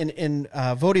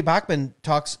Vodi Bachman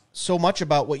talks so much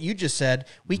about what you just said.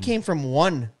 We came from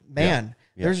one man.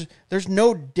 Yeah. There's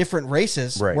no different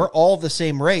races. Right. We're all the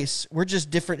same race. We're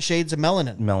just different shades of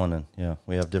melanin. Melanin, yeah.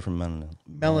 We have different melanin.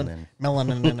 Melanin.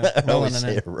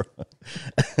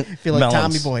 I feel like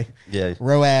Tommy Boy. Yeah.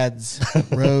 Roads,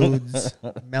 roads,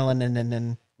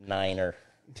 melanin. Niner.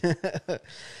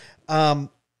 But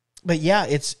yeah,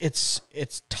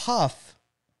 it's tough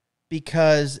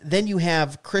because then you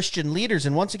have Christian leaders,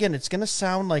 and once again, it's going to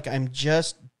sound like I'm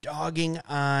just dogging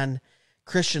on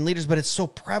Christian leaders, but it's so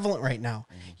prevalent right now.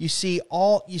 Mm-hmm. You see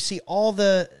all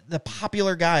the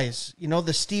popular guys,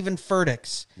 the Stephen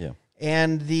Furticks,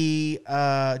 and the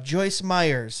Joyce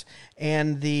Meyers,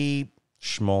 and the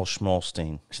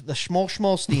Schmolsteins.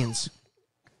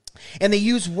 And they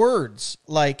use words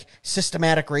like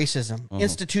systematic racism,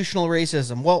 institutional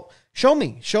racism. Well, show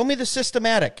me the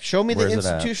systematic, show me the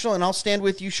institutional, and I'll stand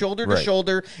with you shoulder to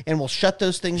shoulder, and we'll shut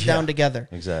those things down together.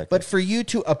 Exactly. But for you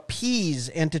to appease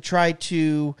and to try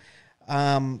to,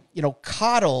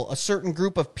 coddle a certain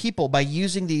group of people by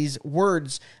using these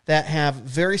words that have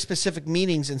very specific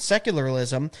meanings in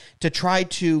secularism to try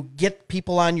to get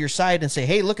people on your side and say,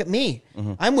 hey, look at me.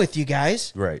 Mm-hmm. I'm with you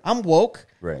guys. Right. I'm woke.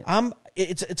 Right.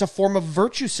 It's a form of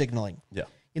virtue signaling. Yeah.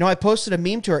 I posted a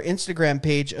meme to our Instagram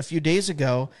page a few days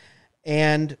ago,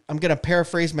 and I'm going to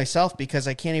paraphrase myself because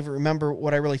I can't even remember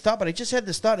what I really thought, but I just had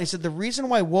this thought, and I said the reason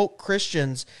why woke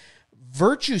Christians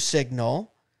virtue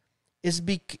signal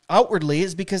outwardly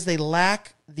is because they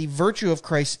lack the virtue of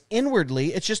Christ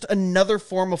inwardly. It's just another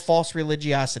form of false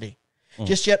religiosity,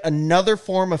 just yet another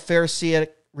form of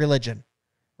Pharisaic religion,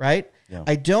 right? Yeah.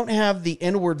 I don't have the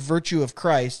inward virtue of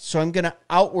Christ, so I'm going to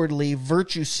outwardly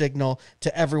virtue signal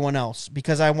to everyone else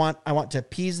because I want to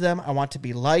appease them. I want to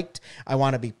be liked. I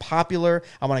want to be popular.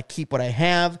 I want to keep what I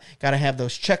have. Got to have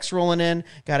those checks rolling in.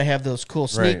 Got to have those cool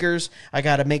sneakers. Right. I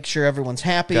got to make sure everyone's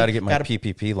happy. Got to get my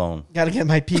PPP loan. Got to get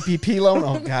my PPP loan.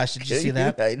 Oh gosh, did you see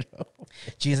that? I know.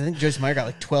 Jeez, I think Joyce Meyer got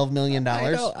like $12 million.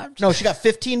 No, she got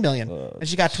 $15 million, and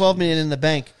she got $12 million in the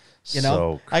bank.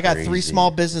 So I got 3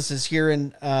 small businesses here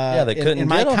in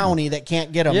my county that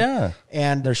can't get them. Yeah,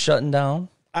 and they're shutting down.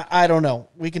 I don't know.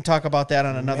 We can talk about that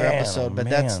on another episode, but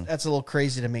that's a little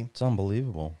crazy to me. It's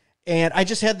unbelievable. And I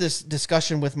just had this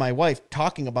discussion with my wife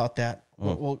talking about that.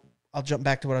 Well, I'll jump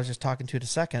back to what I was just talking to in a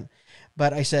second,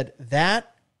 but I said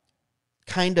that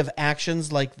kind of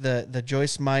actions like the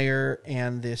Joyce Meyer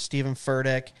and the Stephen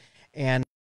Furtick and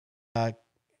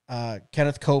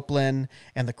Kenneth Copeland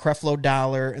and the Creflo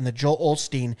Dollar and the Joel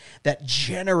Osteen that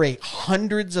generate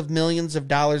hundreds of millions of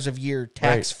dollars a year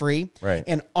tax-free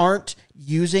and aren't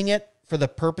using it for the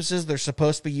purposes they're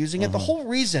supposed to be using it. The whole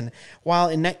reason, while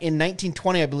in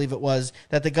 1920, I believe it was,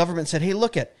 that the government said, hey,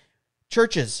 look at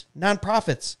churches,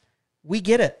 nonprofits, we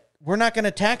get it. We're not going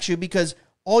to tax you because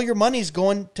all your money's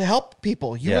going to help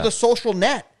people. You're the social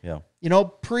net. Yeah.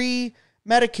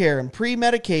 Pre-Medicare and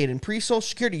pre-Medicaid and pre-Social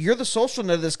Security. You're the social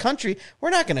net of this country. We're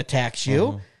not going to tax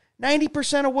you.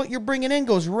 90% of what you're bringing in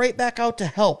goes right back out to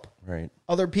help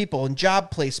other people in job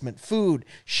placement, food,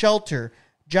 shelter,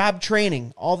 job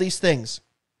training, all these things.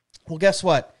 Well, guess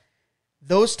what?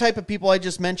 those type of people I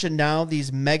just mentioned now,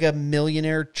 these mega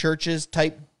millionaire churches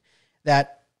type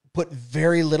that put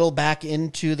very little back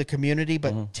into the community,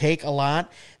 but take a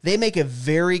lot, they make a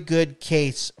very good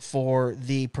case for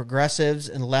the progressives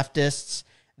and leftists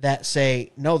that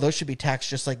say, no, those should be taxed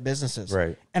just like businesses.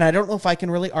 Right. And I don't know if I can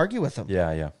really argue with them.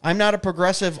 Yeah. I'm not a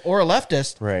progressive or a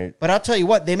leftist. Right. But I'll tell you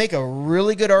what, they make a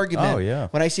really good argument. Oh, yeah.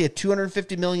 When I see a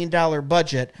 $250 million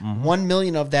budget, $1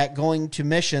 million of that going to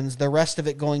missions, the rest of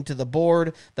it going to the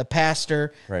board, the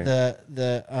pastor, Right.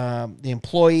 the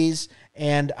employees,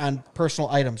 and on personal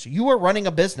items. You are running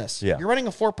a business. Yeah. You're running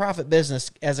a for-profit business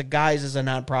as a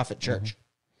nonprofit church.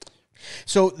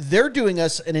 So they're doing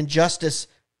us an injustice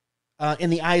in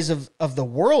the eyes of the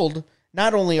world.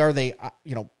 Not only are they,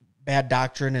 bad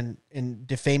doctrine and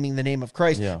defaming the name of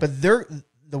Christ, but the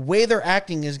way they're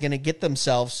acting is going to get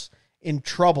themselves in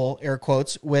trouble, air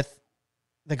quotes, with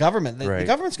the government. The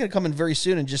government's going to come in very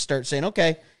soon and just start saying,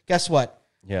 okay, guess what?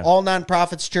 Yeah. All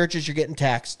nonprofits, churches, you're getting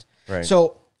taxed. Right.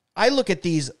 So I look at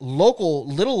these local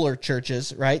littler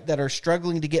churches, right, that are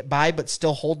struggling to get by but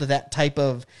still hold to that type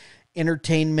of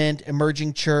entertainment,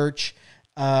 emerging church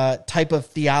type of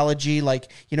theology. Like,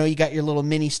 you got your little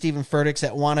mini Stephen Furticks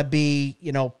that want to be,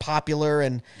 popular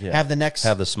and have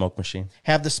the smoke machine,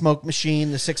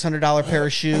 the $600 pair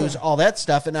of shoes, all that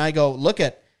stuff. And I go, look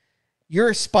at, you're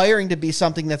aspiring to be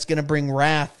something that's going to bring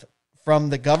wrath from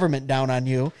the government down on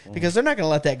you, because they're not going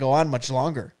to let that go on much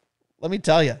longer. Let me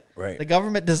tell you, the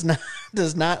government does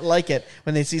not like it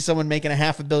when they see someone making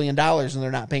 $500 million and they're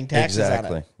not paying taxes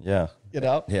on it. Yeah.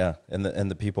 Yeah.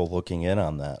 And the people looking in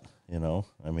on that,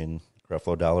 I mean,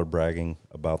 Creflo Dollar bragging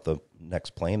about the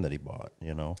next plane that he bought,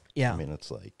 Yeah. I mean, it's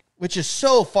like, which is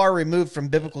so far removed from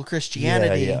biblical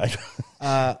Christianity.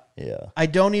 Yeah. I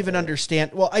don't even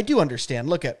understand. Well, I do understand.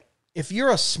 Look at, if you're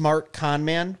a smart con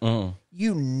man,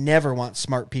 you never want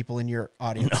smart people in your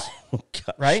audience,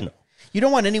 right? No. You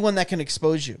don't want anyone that can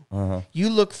expose you. You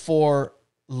look for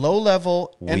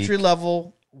low-level,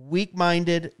 entry-level,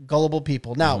 weak-minded, gullible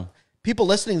people. Now, people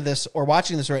listening to this or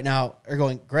watching this right now are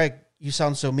going, Greg, you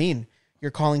sound so mean.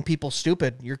 You're calling people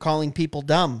stupid. You're calling people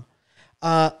dumb.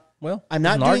 Well, I'm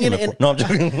not doing it.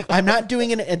 I'm not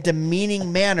doing it in a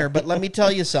demeaning manner. But let me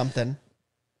tell you something.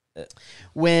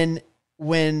 When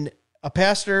a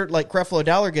pastor like Creflo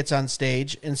Dollar gets on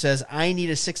stage and says, I need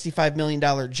a $65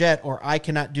 million jet or I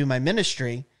cannot do my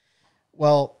ministry.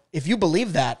 Well, if you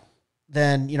believe that,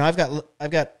 then, I've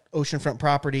got oceanfront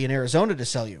property in Arizona to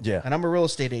sell you. Yeah. And I'm a real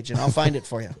estate agent. I'll find it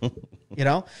for you,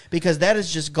 because that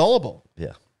is just gullible.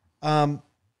 Yeah.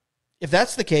 If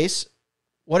that's the case,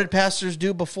 what did pastors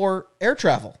do before air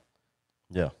travel?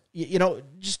 Yeah.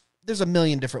 Just there's a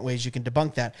million different ways you can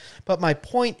debunk that. But my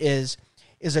point is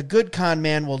a good con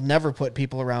man will never put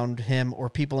people around him or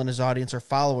people in his audience or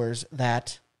followers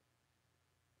that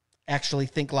actually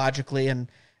think logically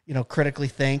and, critically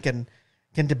think and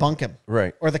can debunk him.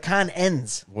 Right. Or the con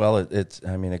ends. Well, it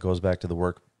goes back to the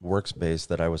workspace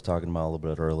that I was talking about a little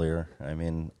bit earlier. I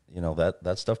mean,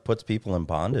 that stuff puts people in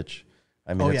bondage.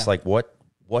 I mean, it's like,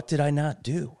 what did I not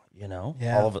do?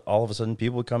 Yeah. All of a sudden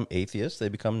people become atheists. They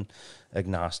become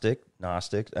agnostic,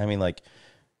 Gnostic. I mean, like,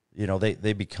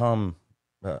 they become,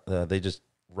 they just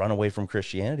run away from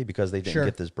Christianity because they didn't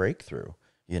get this breakthrough.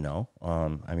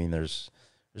 I mean, there's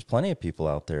plenty of people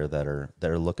out there that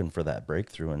are looking for that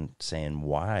breakthrough and saying,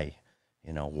 why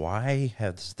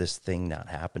has this thing not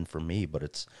happened for me, but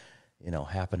it's,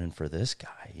 happening for this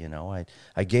guy.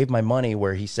 I gave my money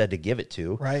where he said to give it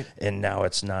to, right, and now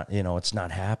it's not, it's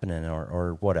not happening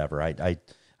or whatever. I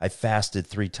fasted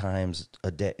 3 times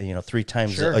a day, 3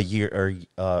 times a year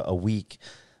or a week,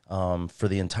 for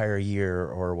the entire year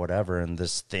or whatever, and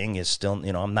this thing is still,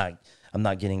 I'm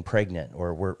not getting pregnant,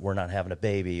 or we're not having a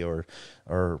baby, or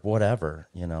whatever,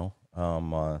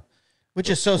 which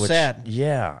is so sad.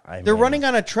 Yeah, they're running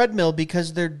on a treadmill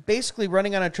because they're basically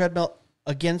running on a treadmill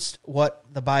against what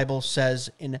the Bible says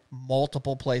in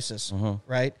multiple places,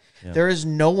 right? Yeah. There is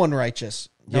no one righteous,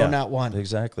 not one.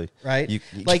 Exactly, right?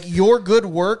 Like your good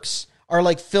works are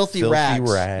like filthy rags.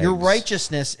 Your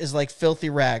righteousness is like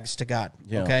filthy rags to God.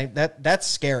 Yeah. Okay, that's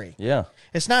scary. Yeah,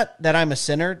 it's not that I'm a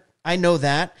sinner. I know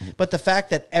that, but the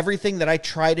fact that everything that I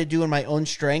try to do in my own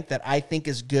strength that I think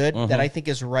is good, that I think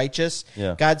is righteous,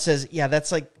 God says,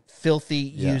 that's like filthy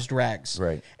used rags.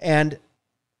 Right. And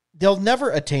they'll never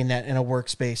attain that in a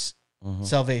workspace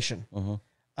salvation.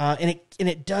 And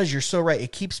it does, you're so right.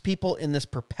 It keeps people in this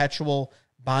perpetual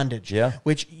bondage,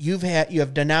 which you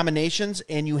have denominations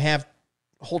and you have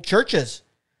whole churches,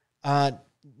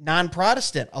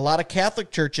 non-Protestant. A lot of Catholic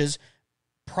churches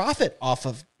profit off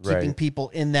of keeping people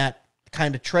in that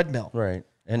kind of treadmill. Right.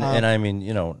 And I mean,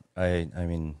 I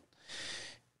mean,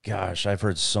 Gosh, I've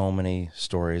heard so many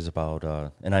stories about,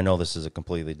 and I know this is a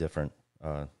completely different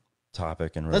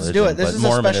topic in religion. Let's do it. This is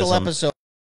a special episode.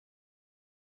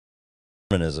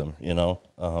 Mormonism, you know,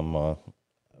 I've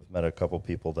met a couple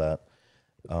people that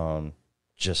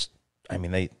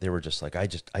they were just like, I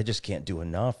just can't do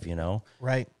enough, you know,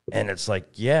 right? And it's like,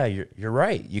 yeah, you're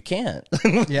right, you can't.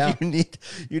 Yeah,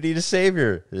 you need a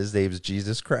savior. His name's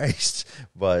Jesus Christ,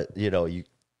 but you know, you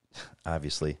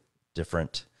obviously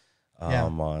different.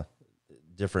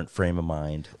 Different frame of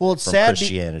mind. Well, it's from sad.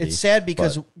 Christianity, it's sad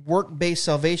because work-based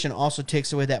salvation also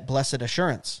takes away that blessed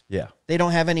assurance. Yeah, they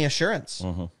don't have any assurance.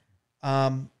 Mm-hmm.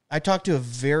 I talked to a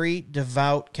very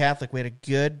devout Catholic. We had a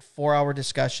good 4-hour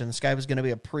discussion. This guy was going to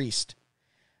be a priest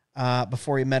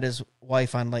before he met his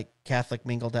wife on like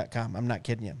CatholicMingle.com. I'm not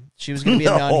kidding you. She was going to be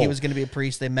a nun. He was going to be a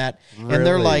priest. They met, really? And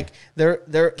they're like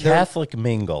they're Catholic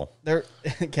Mingle. I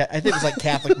think it was like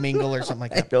Catholic Mingle or something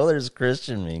like that. I know there's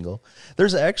Christian Mingle.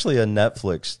 There's actually a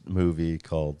Netflix movie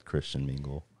called Christian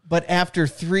Mingle. But after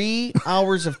 3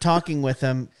 hours of talking with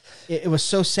him, it was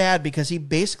so sad because he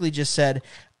basically just said,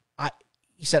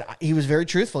 he was very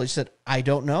truthful. He said, I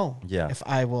don't know if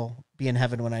I will be in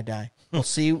heaven when I die. We'll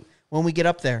see when we get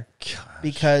up there. Gosh.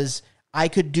 Because I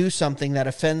could do something that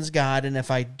offends God, and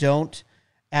if I don't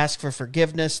ask for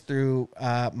forgiveness through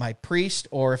my priest,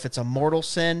 or if it's a mortal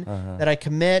sin that I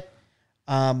commit,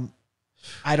 I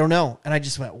don't know. And I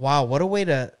just went, wow, what a way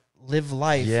to live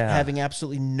life, having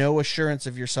absolutely no assurance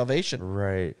of your salvation.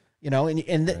 Right. You know,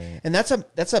 and that's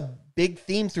a big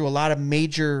theme through a lot of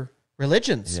major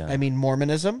religions. Yeah. I mean,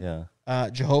 Mormonism,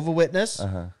 Jehovah's Witness,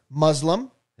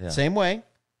 Muslim, same way,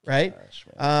 right? Gosh,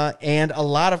 and a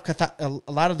lot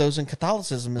of those in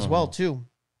Catholicism as well too.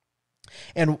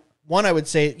 And one, I would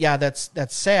say,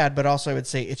 that's sad, but also I would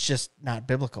say it's just not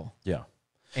biblical. Yeah.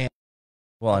 And,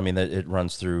 well, I mean, it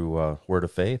runs through Word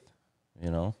of Faith,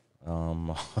 you know.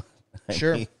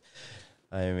 Sure.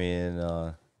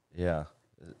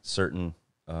 Certain,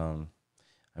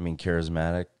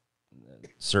 charismatic,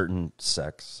 certain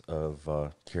sects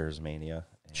of charismania,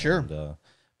 and,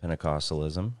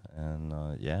 Pentecostalism, and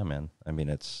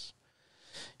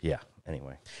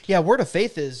anyway. Yeah, Word of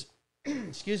Faith is,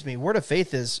 Word of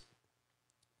Faith is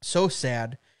so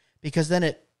sad because then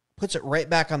it puts it right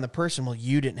back on the person. Well,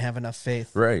 you didn't have enough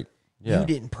faith, right? Yeah. You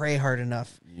didn't pray hard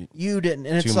enough. You didn't,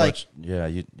 and it's like,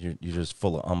 you're just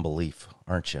full of unbelief,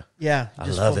 aren't you? Yeah, I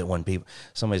love it when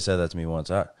somebody said that to me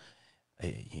once.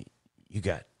 You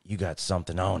got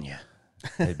something on you,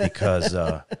 because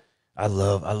I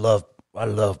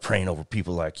love praying over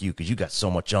people like you because you got so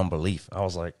much unbelief. I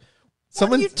was like,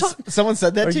 someone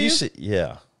said that to you?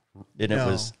 Yeah, and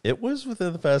No. it was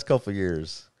within the past couple of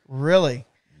years. Really?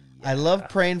 I love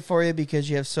praying for you because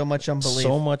you have so much unbelief.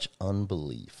 So much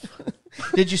unbelief.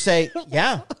 Did you say,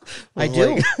 yeah, I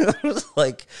do? I was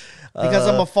like, because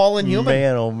I'm a fallen human.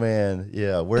 Man, oh man.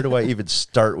 Yeah. Where do I even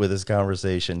start with this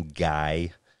conversation,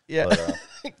 guy? Yeah. But,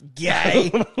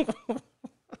 guy.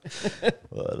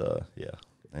 But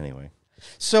anyway.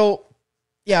 So,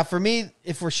 yeah, for me,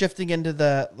 if we're shifting into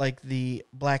the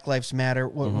Black Lives Matter,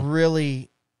 what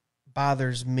really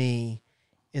bothers me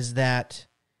is that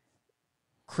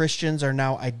Christians are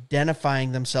now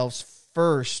identifying themselves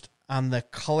first on the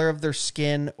color of their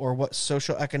skin or what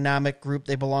socioeconomic group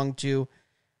they belong to,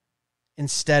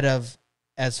 instead of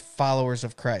as followers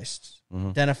of Christ,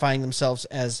 identifying themselves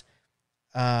as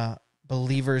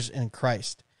believers in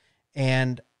Christ.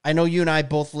 And I know you and I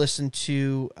both listened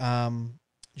to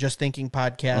Just Thinking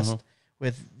podcast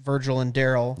with Virgil and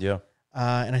Daryl. Yeah.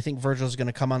 And I think Virgil is going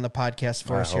to come on the podcast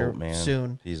for us here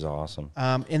soon. He's awesome.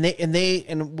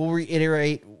 And we'll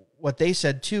reiterate what they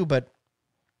said too. But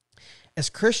as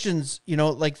Christians, you know,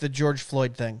 like the George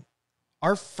Floyd thing,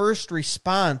 our first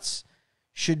response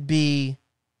should be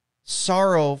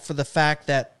sorrow for the fact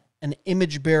that an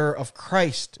image bearer of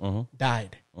Christ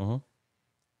died.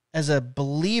 As a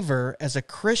believer, as a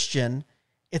Christian,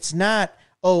 it's not,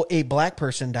 oh, a black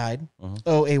person died.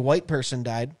 Oh, a white person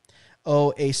died.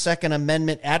 Oh, a Second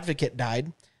Amendment advocate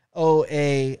died. Oh,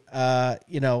 a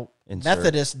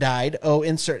Methodist died. Oh,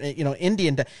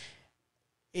 Indian died.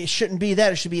 It shouldn't be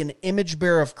that. It should be an image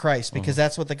bearer of Christ, because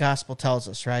that's what the gospel tells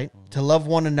us, right? To love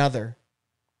one another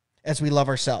as we love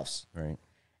ourselves. Right.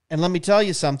 And let me tell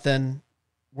you something.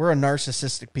 We're a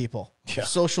narcissistic people. Yeah.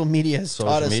 Social media has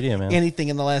taught us anything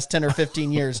in the last 10 or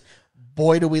 15 years.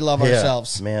 Boy, do we love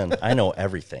ourselves. Man, I know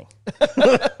everything.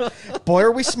 Boy,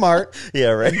 are we smart. Yeah,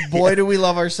 right. Boy, do we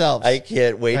love ourselves. I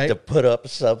can't wait to put up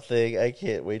something. I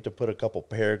can't wait to put a couple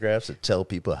paragraphs and tell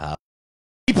people how.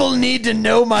 People need to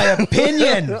know my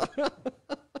opinion.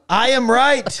 I am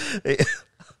right.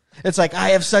 It's like, I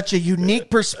have such a unique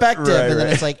perspective, and then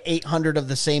it's like 800 of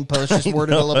the same post, just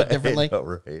worded a little bit differently.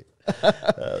 Right.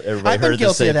 Everybody I've been heard the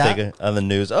guilty same of that. thing on the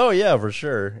news. Oh, yeah, for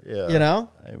sure. Yeah. You know?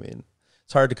 I mean,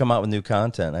 it's hard to come out with new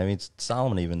content. I mean,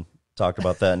 Solomon even talked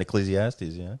about that in Ecclesiastes,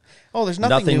 yeah. Oh, there's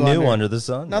nothing new under the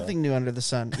sun. Nothing new under the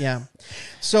sun, yeah.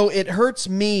 So it hurts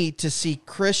me to see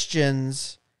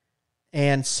Christians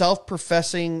and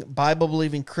self-professing,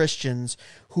 Bible-believing Christians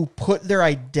who put their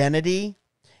identity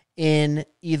in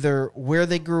either where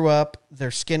they grew up, their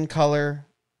skin color,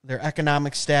 their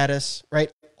economic status,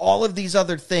 right? All of these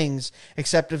other things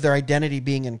except of their identity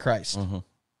being in Christ,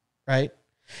 right?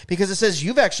 Because it says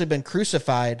you've actually been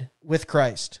crucified with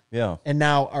Christ, and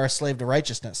now are a slave to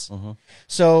righteousness.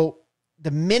 So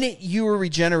the minute you were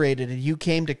regenerated and you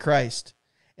came to Christ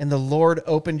and the Lord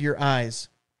opened your eyes,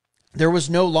 there was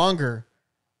no longer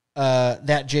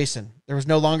that Jason. There was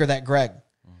no longer that Greg.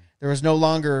 There was no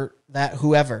longer that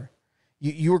whoever.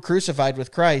 You were crucified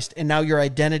with Christ, and now your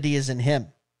identity is in him,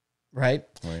 right?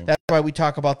 That's why we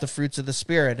talk about the fruits of the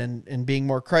Spirit and being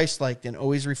more Christ-like and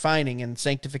always refining and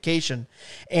sanctification.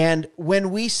 And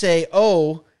when we say,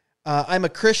 I'm a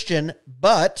Christian,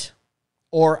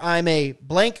 or I'm a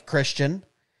blank Christian,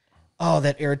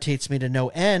 that irritates me to no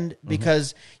end,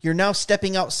 because you're now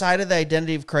stepping outside of the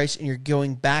identity of Christ and you're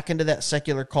going back into that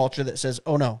secular culture that says,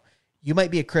 oh no, you might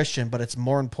be a Christian, but it's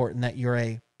more important that you're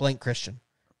a blank Christian,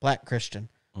 black Christian,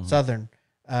 Southern,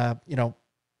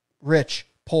 rich,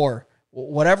 poor,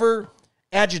 whatever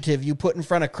adjective you put in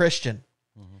front of Christian.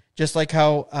 Just like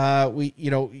how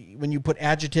when you put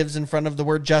adjectives in front of the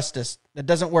word justice, that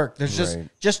doesn't work. There's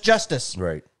just justice.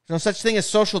 Right. There's no such thing as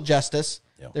social justice.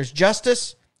 Yeah. There's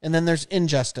justice, and then there's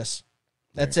injustice.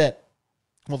 That's it.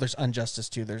 Well, there's injustice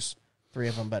too. There's 3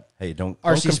 of them, but hey, don't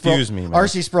confuse me, man.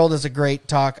 R.C. Sproul does a great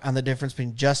talk on the difference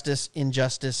between justice,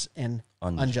 injustice, and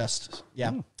unjust.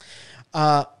 Yeah.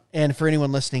 And for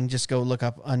anyone listening, just go look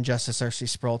up Unjustice, R.C.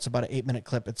 Sproul. It's about an 8-minute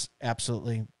clip. It's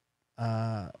absolutely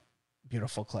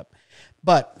beautiful clip.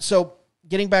 But so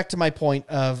getting back to my point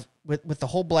of with the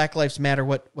whole Black Lives Matter,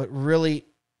 what really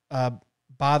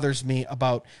bothers me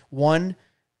about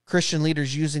Christian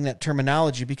leaders using that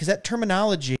terminology, because that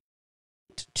terminology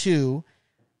to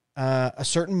a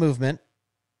certain movement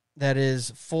that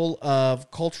is full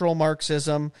of cultural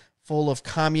Marxism, full of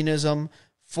communism,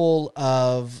 full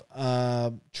of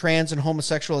trans and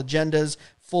homosexual agendas,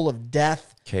 full of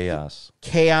death, chaos.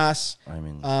 I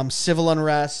mean, civil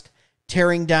unrest,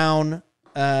 tearing down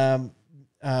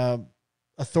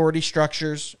authority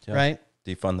structures, right?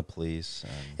 Defund the police.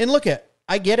 And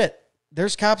I get it.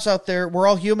 There's cops out there. We're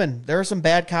all human. There are some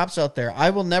bad cops out there. I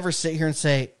will never sit here and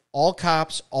say all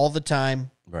cops all the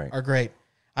time are great.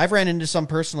 I've ran into some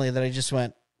personally that I just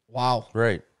went, wow.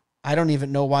 Right. I don't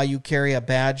even know why you carry a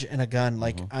badge and a gun.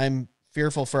 Like, I'm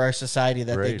fearful for our society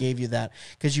that they gave you that,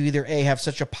 because you either have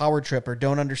such a power trip or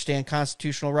don't understand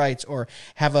constitutional rights, or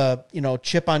have a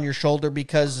chip on your shoulder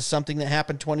because of something that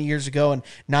happened 20 years ago, and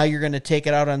now you're going to take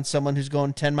it out on someone who's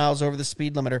going 10 miles over the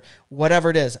speed limit or whatever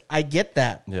it is. I get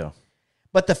that. Yeah.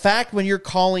 But the fact when you're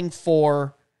calling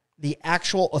for the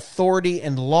actual authority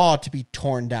and law to be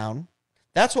torn down,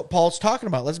 that's what Paul's talking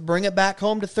about. Let's bring it back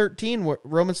home to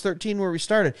Romans 13, where we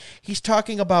started. He's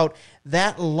talking about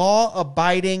that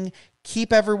law-abiding,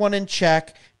 keep everyone in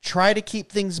check, try to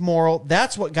keep things moral.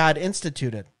 That's what God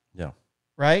instituted. Yeah.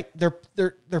 Right? They're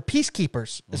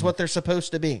peacekeepers is what they're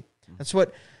supposed to be. That's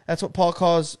what Paul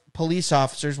calls police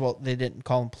officers. Well, they didn't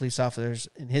call them police officers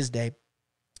in his day,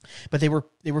 but they were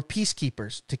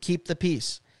peacekeepers to keep the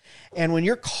peace. And when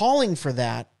you're calling for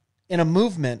that in a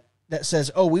movement that says,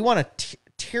 oh, we want to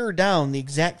tear down the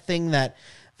exact thing that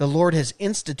the Lord has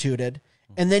instituted,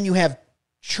 and then you have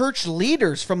church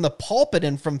leaders from the pulpit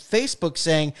and from Facebook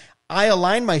saying, I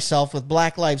align myself with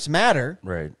Black Lives Matter.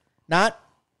 Right. Not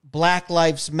Black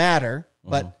Lives Matter,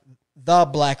 but the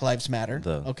Black Lives Matter.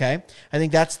 Okay. I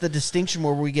think that's the distinction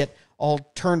where we get all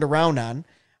turned around on.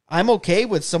 I'm okay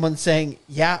with someone saying,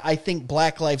 yeah, I think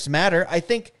Black Lives Matter. I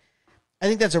think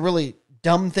that's a really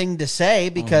dumb thing to say,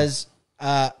 because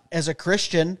as a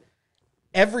Christian,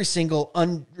 every single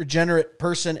unregenerate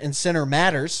person and sinner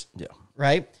matters. Yeah.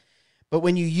 Right. But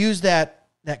when you use that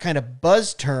kind of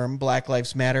buzz term, Black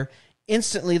Lives Matter,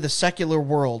 instantly the secular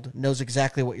world knows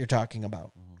exactly what you're talking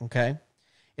about. Okay.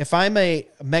 If I'm a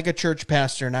mega church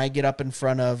pastor and I get up in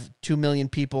front of 2 million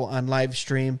people on live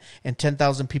stream and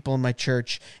 10,000 people in my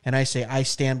church, and I say, I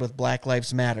stand with Black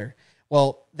Lives Matter.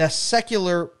 Well, the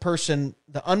secular person,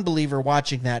 the unbeliever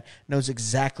watching that, knows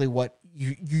exactly what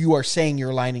you are saying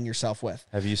you're aligning yourself with.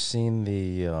 Have you seen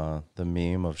the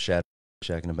meme of Shadrach,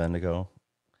 Meshach, and Abednego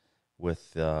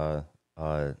with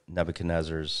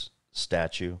Nebuchadnezzar's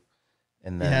statue,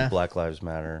 And then Black Lives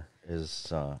Matter is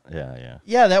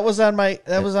Yeah, that was on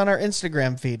our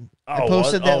Instagram feed. I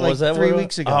posted that 3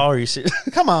 weeks ago. Oh, are you serious?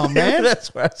 Come on, man.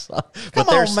 That's where I saw. But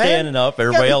they're standing up.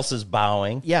 Everybody else is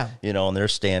bowing. Yeah. And they're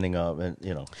standing up, and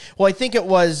Well, I think it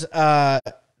was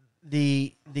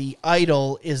the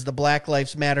idol is the Black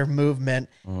Lives Matter movement.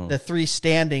 Mm-hmm. The three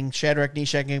standing, Shadrach,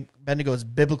 Meshach, and Abednego, is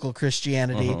biblical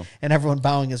Christianity, and everyone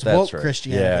bowing is woke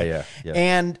Christianity. Yeah.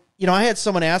 And I had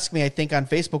someone ask me, I think on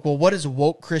Facebook, well, what does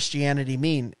woke Christianity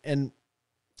mean? And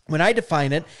when I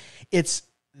define it, it's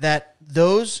that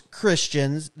those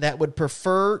Christians that would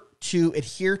prefer to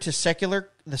adhere to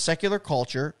the secular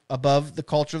culture above the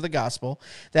culture of the gospel,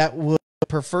 that would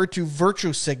prefer to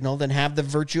virtue signal than have the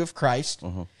virtue of Christ,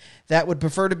 that would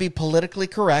prefer to be politically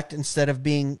correct instead of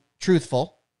being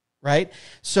truthful, right?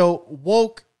 So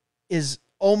woke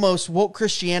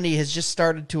Christianity has just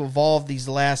started to evolve these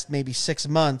last maybe 6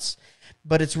 months,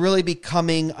 but it's really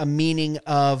becoming a meaning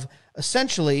of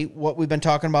essentially what we've been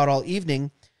talking about all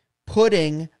evening,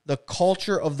 putting the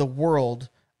culture of the world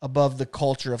above the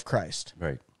culture of Christ.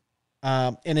 Right.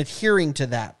 And adhering to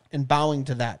that and bowing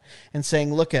to that and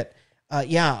saying, look at,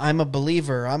 I'm a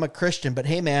believer, I'm a Christian, but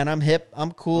hey man, I'm hip,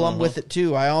 I'm cool, I'm with it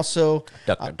too. I also,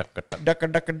 duck.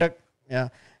 Yeah.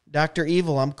 Dr.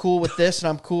 Evil, I'm cool with this and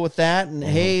I'm cool with that. And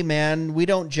hey, man, we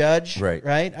don't judge.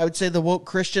 Right. I would say the woke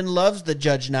Christian loves the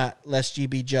judge not lest ye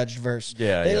be judged verse.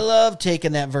 Yeah. They love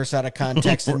taking that verse out of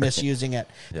context and misusing it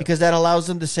because that allows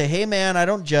them to say, hey, man, I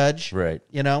don't judge. Right.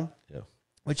 Yeah.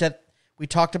 Which we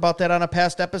talked about that on a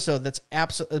past episode. That's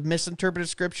absolutely misinterpreted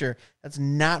scripture. That's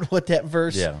not what that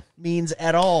verse means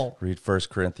at all. Read 1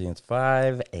 Corinthians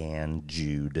 5 and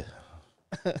Jude.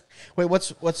 Wait,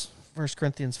 what's 1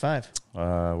 Corinthians 5?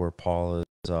 Where Paul is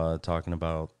talking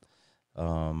about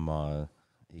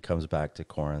he comes back to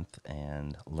Corinth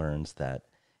and learns that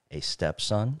a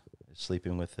stepson is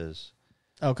sleeping with his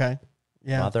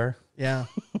mother. Yeah.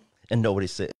 And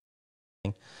nobody's saying.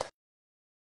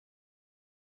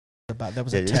 That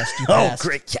was a test you passed. Oh,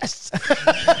 great, yes.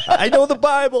 I know the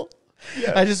Bible.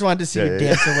 Yeah. I just wanted to see you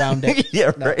dance around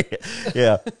it. Right.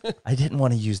 Yeah. I didn't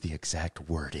want to use the exact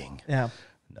wording. Yeah.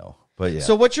 No. But yeah.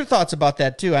 So what's your thoughts about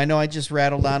that too? I know I just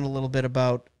rattled on a little bit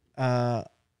about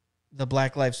the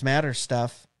Black Lives Matter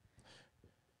stuff.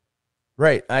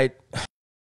 Right. I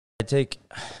take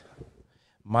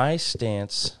my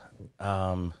stance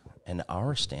and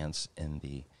our stance in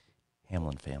the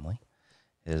Hamlin family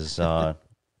is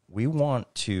we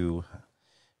want to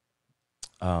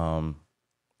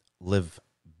live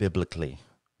biblically.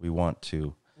 We want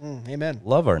to amen.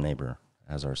 Love our neighbor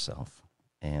as ourselves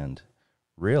and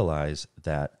realize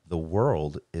that the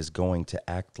world is going to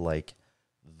act like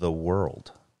the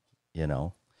world,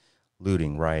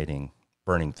 looting, rioting,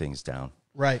 burning things down.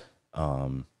 Right.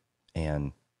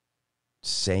 And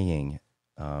saying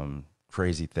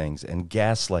crazy things and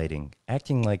gaslighting,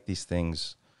 acting like these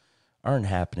things aren't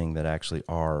happening that actually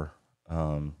are.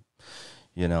 On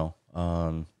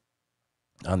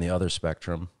the other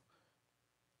spectrum,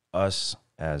 us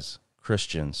as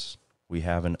Christians, we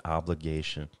have an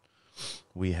obligation.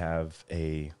 We have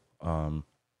a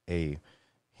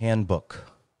handbook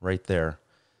right there,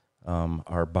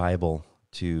 our Bible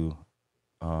to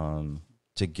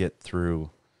get through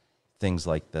things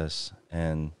like this.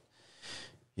 And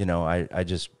I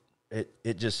just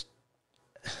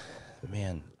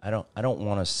man, I don't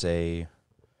want to say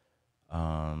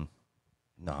no,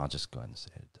 I'll just go ahead and say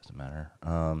it. It doesn't matter.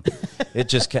 It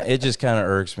just kind of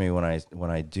irks me when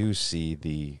I do see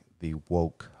the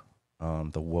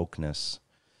wokeness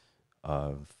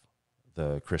of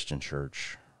the Christian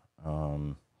church.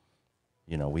 We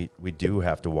do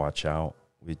have to watch out.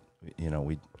 We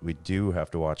do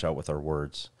have to watch out with our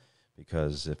words,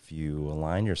 because if you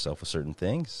align yourself with certain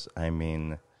things, I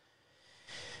mean,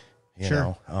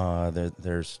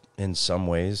 there's in some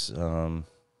ways,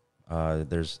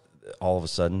 there's all of a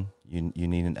sudden you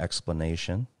need an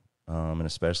explanation, and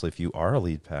especially if you are a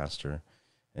lead pastor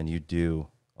and you do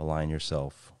align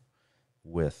yourself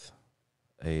with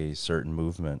a certain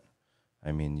movement.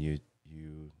 I mean,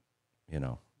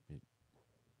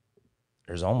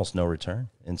 there's almost no return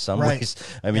in some ways.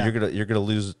 I mean, you're gonna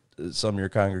lose some of your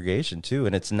congregation too,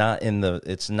 and it's not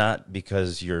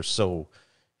because you're so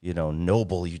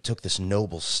noble. You took this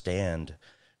noble stand.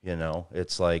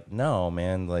 It's like, no,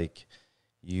 man, like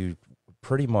you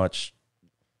pretty much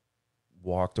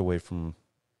walked away from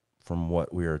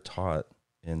what we are taught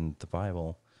in the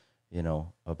Bible,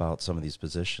 about some of these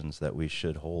positions that we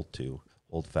should hold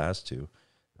fast to.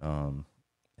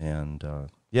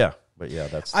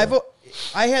 That's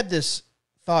I had this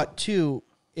thought too,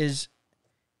 is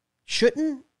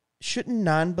shouldn't shouldn't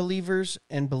non-believers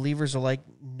and believers alike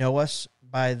know us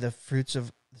by the fruits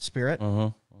of the Spirit,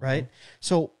 right?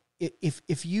 So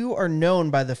if you are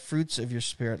known by the fruits of your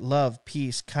Spirit, love,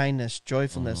 peace, kindness,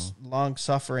 joyfulness,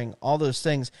 long-suffering, all those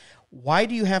things, why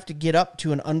do you have to get up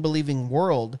to an unbelieving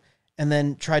world and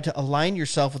then try to align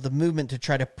yourself with the movement to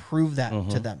try to prove that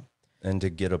to them? And to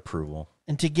get approval.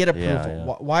 Yeah.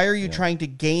 Why are you trying to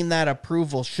gain that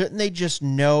approval? Shouldn't they just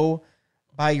know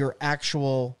by your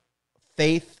actual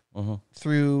faith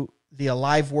through the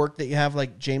alive work that you have?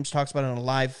 Like James talks about, an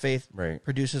alive faith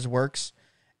produces works,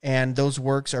 and those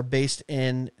works are based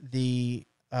in the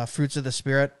fruits of the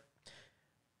Spirit.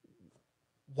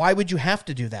 Why would you have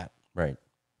to do that? Right.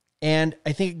 And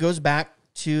I think it goes back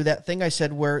to that thing I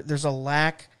said where there's a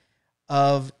lack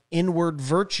of inward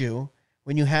virtue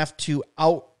when you have to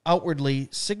outwardly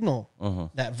signal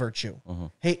that virtue.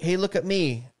 Hey, look at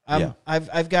me.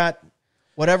 I've got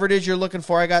whatever it is you're looking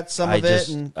for. I got some of it.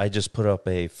 And I just put up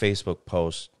a Facebook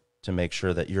post to make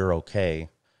sure that you're okay.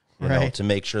 You know, to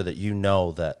make sure that you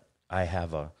know that I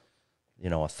have a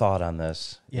thought on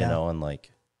this. You know, and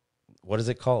like, what is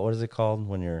it called? What is it called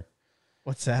when you're?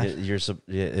 What's that?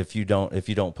 If you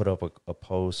don't put up a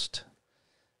post.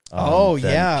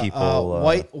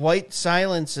 People, white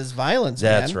silence is violence.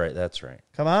 That's man. Right. That's right.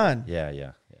 Come on.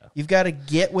 Yeah. You've got to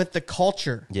get with the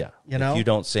culture. Yeah. You know, if you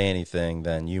don't say anything,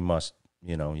 then you must.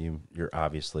 You're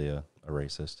obviously a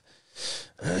racist.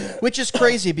 Which is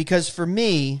crazy because for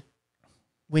me,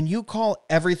 when you call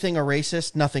everything a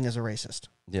racist, nothing is a racist.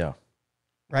 Yeah.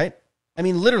 Right? I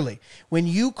mean, literally, when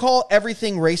you call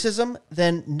everything racism,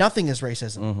 then nothing is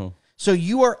racism. So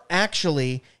you are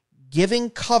actually giving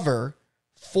cover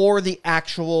for the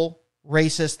actual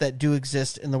racists that do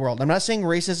exist in the world. I'm not saying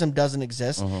racism doesn't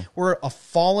exist. We're a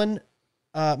fallen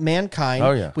mankind.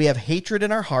 Oh, yeah. We have hatred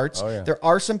in our hearts. Oh, yeah. There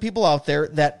are some people out there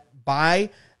that, by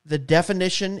the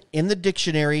definition in the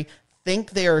dictionary,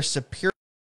 think they are superior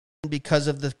because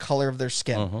of the color of their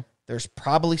skin. There's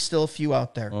probably still a few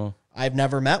out there. I've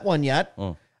never met one yet.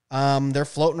 They're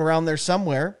floating around there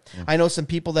somewhere. I know some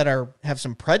people that have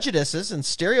some prejudices and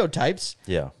stereotypes.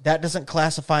 Yeah. That doesn't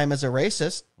classify him as a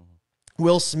racist.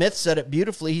 Will Smith said it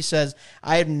beautifully. He says,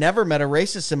 I have never met a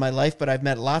racist in my life, but I've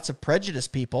met lots of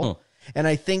prejudiced people. And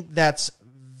I think that's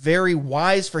very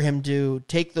wise for him to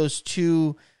take those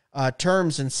two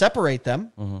terms and separate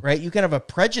them, right? You can have a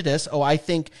prejudice. Oh, I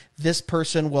think this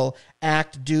person will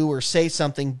act, do, or say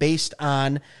something based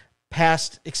on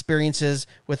past experiences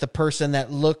with a person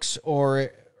that looks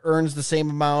or earns the same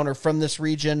amount or from this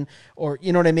region, or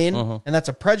you know what I mean? And that's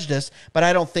a prejudice. But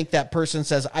I don't think that person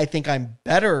says, I think I'm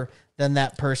better than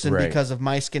that person because of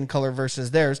my skin color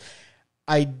versus theirs.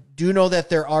 I do know that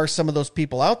there are some of those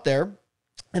people out there.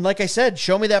 And like I said,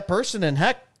 show me that person, and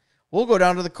heck, we'll go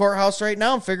down to the courthouse right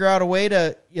now and figure out a way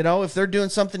to, if they're doing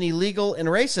something illegal and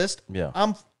racist,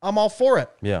 I'm all for it.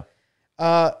 Yeah.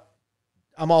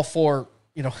 I'm all for,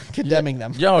 condemning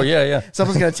them. Oh, yeah.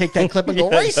 Someone's going to take that clip and go,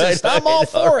 racist. I'm all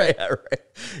for it. Right.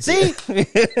 See?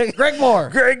 Greg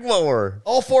Moore.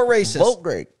 All for racist. Vote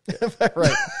Greg.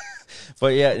 Right.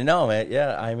 But yeah, no, man.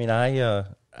 Yeah, I mean,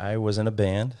 I was in a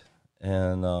band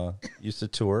and used to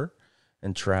tour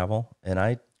and travel, and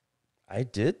I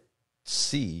did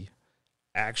see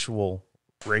actual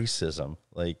racism,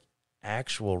 like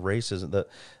actual racism.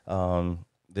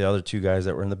 The other two guys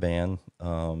that were in the band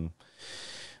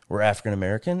were African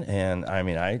American, and I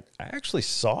mean, I actually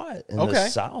saw it in the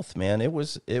South, man. It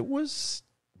was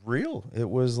real. It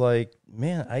was like,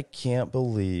 man, I can't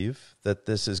believe that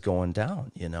this is going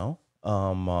down,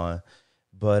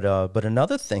 But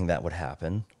another thing that would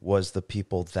happen was the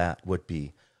people that would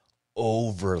be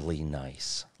overly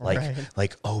nice,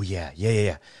 like oh yeah.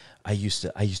 I used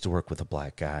to work with a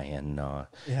black guy, and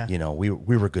we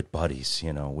were good buddies.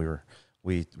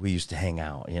 We used to hang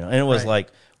out. And it was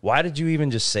like, why did you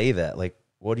even just say that? Like,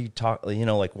 what do you talk?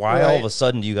 Like, why all of a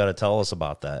sudden do you got to tell us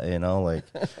about that? Like,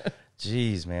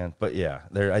 geez, man. But yeah,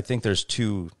 I think there's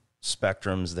two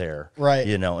spectrums there, right?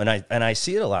 And I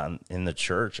see it a lot in the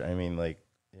church. I mean, like,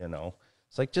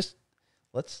 it's like, just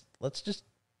let's just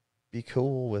be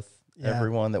cool with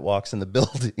everyone that walks in the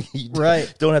building. You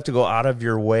don't have to go out of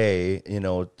your way,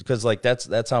 because like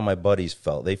that's how my buddies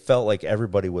felt. They felt like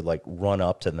everybody would like run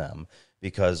up to them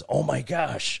because, oh my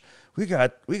gosh, we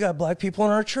got black people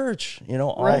in our church.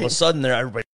 All of a sudden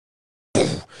everybody,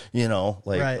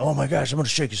 oh my gosh, I'm going to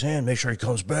shake his hand, make sure he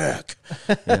comes back.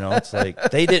 It's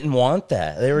like they didn't want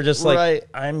that. They were just like,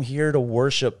 I'm here to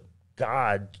worship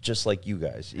God just like you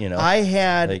guys. I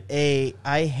had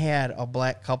a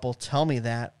black couple tell me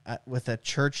that with a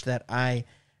church that I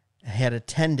had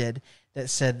attended. that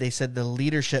said the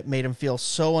leadership made them feel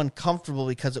so uncomfortable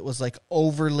because it was like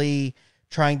overly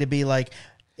trying to be like,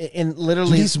 and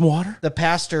literally need some water? The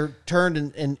pastor turned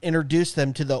and introduced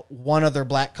them to the one other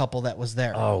black couple that was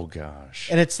there. Oh gosh.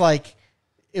 And it's like,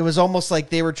 it was almost like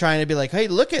they were trying to be like, hey,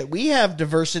 look we have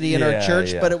diversity in our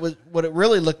church, but it was, what it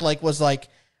really looked like was like,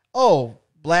 oh,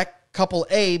 black couple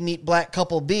A meet black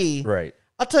couple B. Right.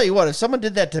 I'll tell you what, if someone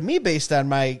did that to me based on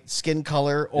my skin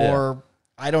color or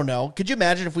I don't know, could you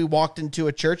imagine if we walked into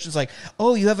a church and it's like,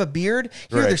 oh, you have a beard?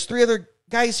 Here, there's 3 other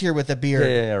guys here with a beard.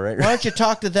 Yeah, right. Why don't you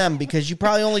talk to them? Because you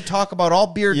probably only talk about all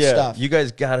beard stuff. You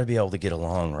guys got to be able to get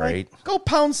along, right? Like, go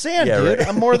pound sand, dude. Right.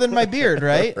 I'm more than my beard,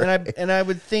 right? And I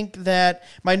would think that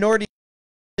minority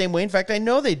the same way. In fact, I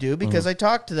know they do because I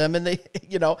talk to them, and they,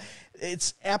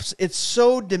 it's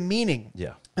so demeaning.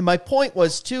 Yeah. And my point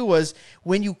was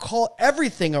when you call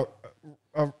everything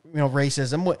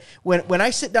racism. When I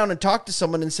sit down and talk to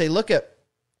someone and say, look at.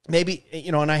 Maybe,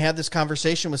 and I had this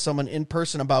conversation with someone in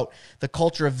person about the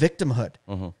culture of victimhood,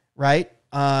 right?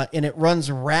 And it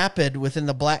runs rapid within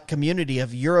the black community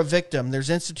of you're a victim. There's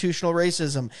institutional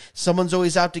racism. Someone's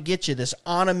always out to get you. This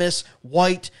anonymous,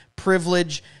 white,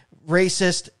 privileged,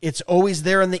 racist. It's always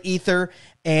there in the ether,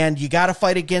 and you got to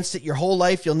fight against it your whole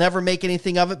life. You'll never make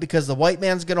anything of it because the white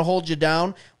man's going to hold you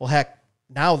down. Well, heck,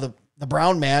 now the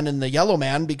brown man and the yellow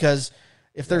man, because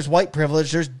if there's white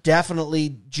privilege, there's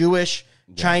definitely Jewish,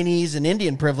 Chinese, and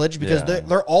Indian privilege, because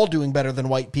they're all doing better than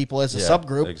white people as a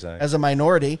subgroup, as a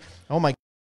minority. Oh my!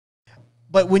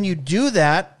 But when you do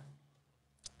that,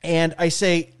 and I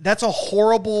say that's a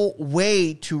horrible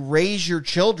way to raise your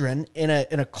children in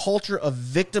a culture of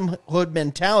victimhood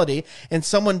mentality, and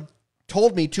someone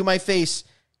told me to my face,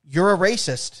 "You're a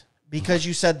racist because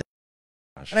you said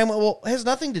that," and I went, "Well, it has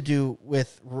nothing to do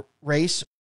with race."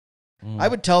 I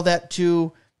would tell that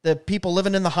to the people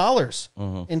living in the hollers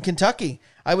in Kentucky.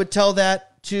 I would tell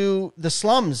that to the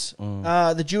slums,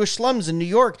 the Jewish slums in New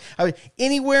York.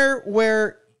 Anywhere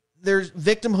where there's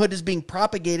victimhood is being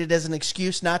propagated as an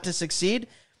excuse not to succeed,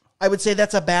 I would say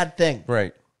that's a bad thing.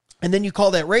 Right. And then you call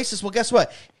that racist. Well, guess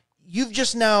what? You've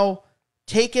just now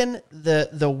taken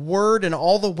the word and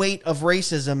all the weight of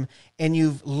racism, and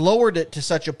you've lowered it to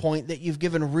such a point that you've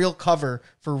given real cover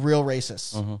for real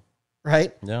racists.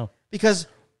 Right? Yeah. Because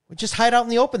just hide out in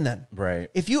the open then. Right.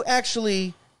 If you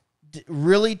actually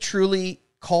really, truly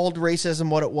called racism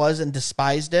what it was and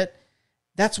despised it,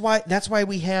 that's why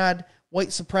we had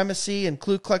white supremacy and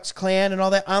Ku Klux Klan and all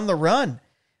that on the run.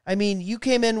 I mean, you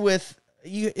came in with,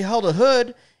 you held a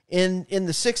hood in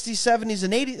the 60s, 70s,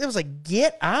 and 80s. It was like,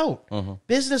 get out.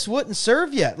 Business wouldn't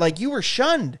serve you. Like, you were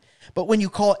shunned. But when you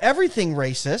call everything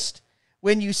racist,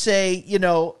 when you say,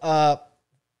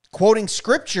 quoting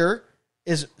scripture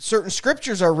is certain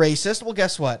scriptures are racist, well,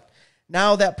 guess what?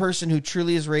 Now that person who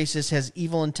truly is racist has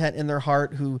evil intent in their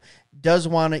heart, who does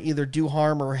want to either do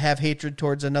harm or have hatred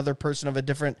towards another person of a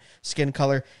different skin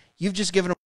color. You've just given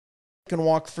them can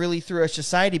walk freely through our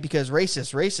society because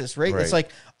racist. Right. It's like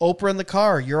Oprah in the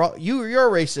car. You're a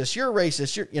racist. You're a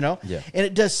racist. Yeah. And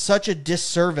it does such a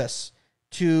disservice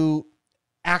to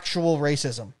actual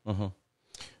racism.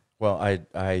 Well, I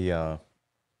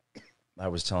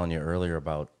was telling you earlier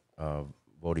about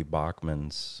Vodi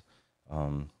Bachman's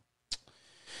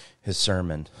his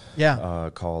sermon,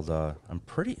 called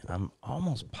I'm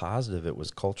almost positive it was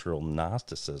cultural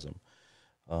Gnosticism,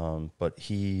 but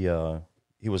he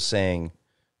was saying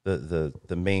the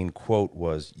main quote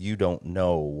was, "You don't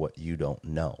know what you don't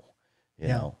know," you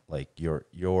know, like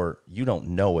you don't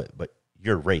know it, but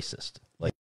you're racist.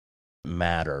 Like, it doesn't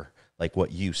matter like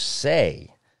what you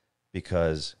say,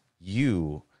 because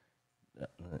you.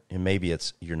 And maybe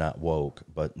it's you're not woke,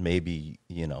 but maybe,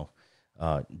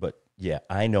 but yeah,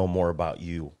 I know more about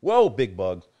you. Whoa, big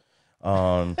bug.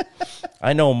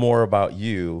 I know more about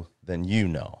you than you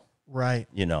know. Right.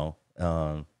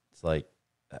 It's like,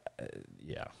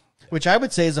 yeah. Which I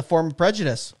would say is a form of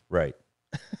prejudice. Right.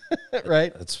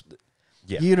 Right.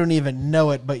 You don't even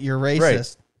know it, but you're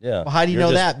racist. Right. Yeah. Well, how do you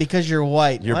know that? Because you're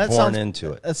white. You're born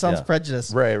into it. That sounds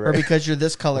prejudice. Right. Or because you're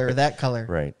this color or that color.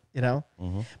 Right.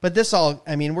 But this all,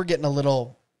 we're getting a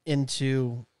little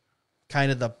into kind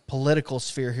of the political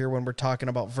sphere here when we're talking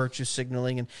about virtue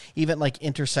signaling and even like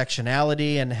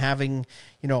intersectionality and having,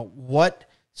 what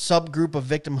subgroup of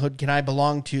victimhood can I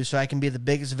belong to so I can be the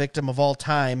biggest victim of all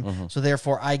time. So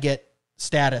therefore I get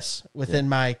status within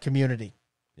my community.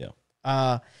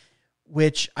 Yeah.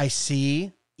 Which I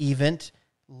see even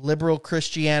liberal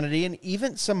Christianity and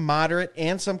even some moderate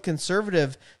and some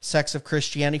conservative sects of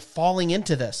Christianity falling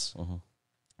into this,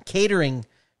 catering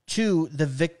to the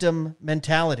victim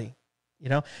mentality, You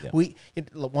know,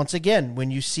 once again, when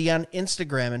you see on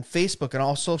Instagram and Facebook and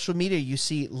all social media, you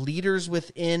see leaders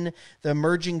within the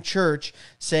emerging church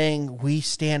saying, we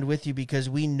stand with you because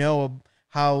we know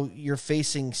how you're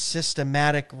facing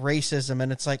systematic racism.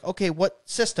 And it's like, okay, what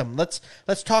system? Let's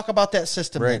talk about that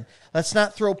system. Right. Then. Let's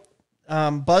not throw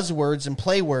buzzwords and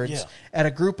play words at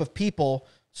a group of people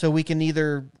so we can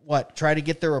either try to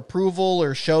get their approval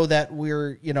or show that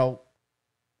we're,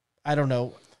 I don't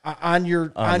know, on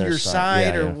your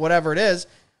side or whatever it is.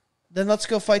 Then let's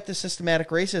go fight the systematic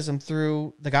racism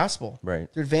through the gospel,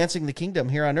 right? Through advancing the kingdom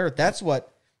here on earth. That's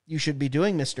what you should be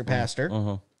doing, Mr. Pastor.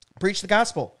 Mm-hmm. Preach the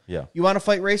gospel. Yeah. You want to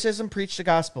fight racism? Preach the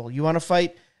gospel. You want to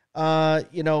fight, an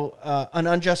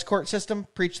unjust court system?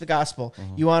 Preach the gospel.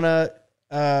 Mm-hmm. You want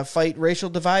to fight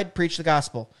racial divide? Preach the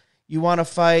gospel. You want to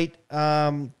fight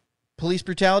police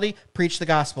brutality? Preach the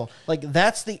gospel. Like,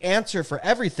 that's the answer for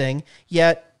everything.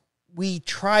 Yet we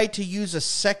try to use a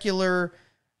secular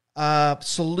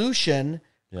solution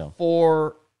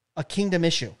for a kingdom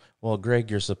issue. Well,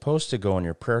 Greg, you're supposed to go in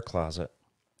your prayer closet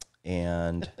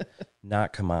and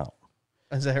not come out.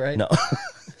 Is that right? No.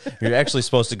 You're actually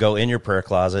supposed to go in your prayer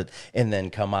closet and then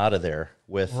come out of there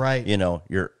with,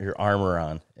 your armor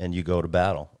on, and you go to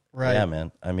battle. Right. Yeah,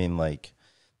 man. I mean, like,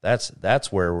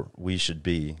 that's where we should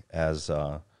be as,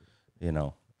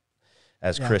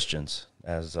 as Christians,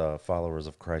 as followers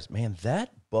of Christ. Man, that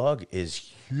bug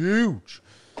is huge.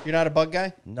 You're not a bug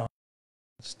guy? No.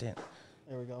 Stand.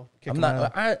 There we go. I'm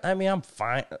not. I mean, I'm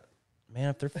fine. Man,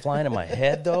 if they're flying in my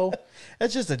head, though.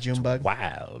 It's just a June bug.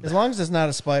 Wow. As long as it's not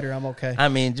a spider, I'm okay. I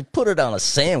mean, you put it on a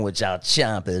sandwich, I'll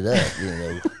chomp it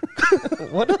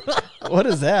up, What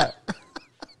is that?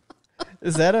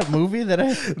 Is that a movie that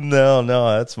I... No,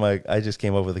 that's I just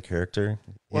came up with a character.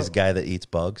 He's a guy that eats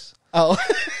bugs. Oh,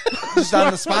 just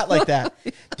on the spot like that.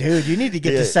 Dude, you need to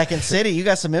get to Second City. You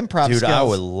got some improv skills. Dude, I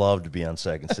would love to be on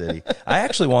Second City. I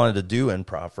actually wanted to do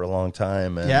improv for a long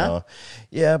time. And,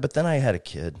 but then I had a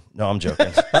kid. No, I'm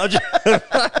joking.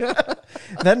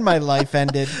 Then my life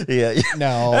ended. Yeah.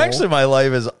 No. Actually, my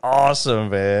life is awesome,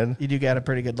 man. You do got a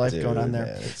pretty good life going on there.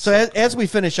 Man, so as we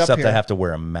finish up except here. I have to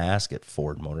wear a mask at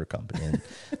Ford Motor Company in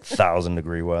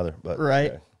 1,000-degree weather. But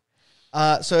right.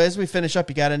 So as we finish up,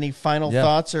 you got any final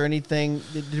thoughts or anything?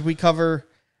 Did we cover?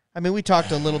 I mean, we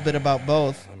talked a little bit about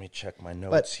both. Let me check my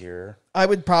notes here. I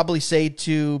would probably say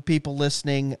to people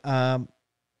listening,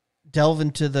 delve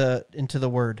into the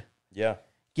Word. Yeah.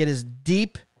 Get as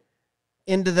deep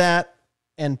into that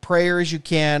and prayer as you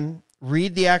can.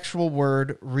 Read the actual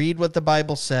Word. Read what the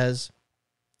Bible says.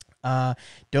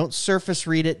 Don't surface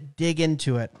read it, dig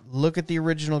into it. Look at the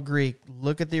original Greek,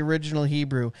 look at the original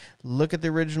Hebrew, look at the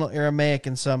original Aramaic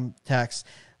in some texts.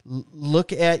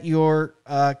 Look at your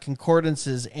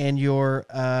concordances and your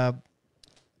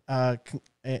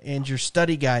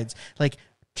study guides. Like,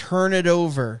 turn it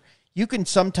over. You can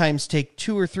sometimes take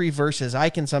 2 or 3 verses. I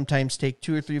can sometimes take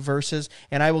 2 or 3 verses,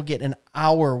 and I will get an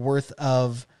hour worth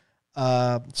of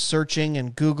searching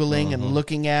and Googling and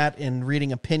looking at and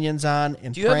reading opinions on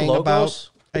and praying about.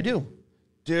 I do.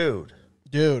 Dude.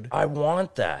 I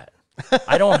want that.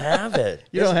 I don't have it.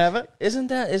 You don't have it?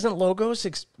 Isn't Logos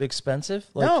expensive?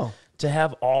 Like, no. To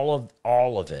have all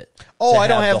of it. Oh, I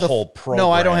don't have the whole program.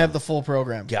 No, I don't have the full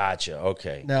program. Gotcha.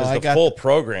 Okay. No, because the full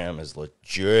program is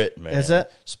legit, man. Is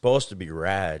it? Supposed to be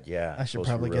rad. Yeah. I should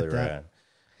probably get that. Rad.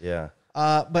 Yeah.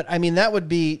 But I mean, that would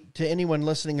be, to anyone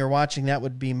listening or watching, that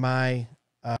would be my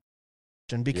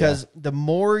because the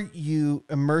more you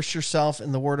immerse yourself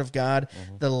in the Word of God,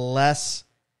 the less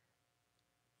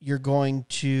you're going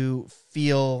to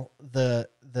feel the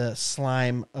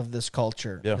slime of this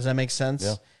culture. Yeah. Does that make sense?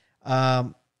 Yeah.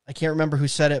 I can't remember who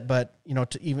said it, but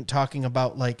even talking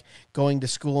about like going to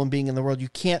school and being in the world, you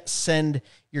can't send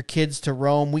your kids to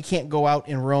Rome. We can't go out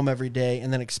in Rome every day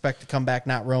and then expect to come back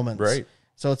not Romans. Right.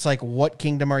 So it's like, what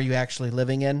kingdom are you actually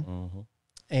living in? Mm-hmm.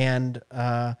 And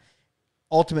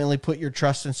ultimately put your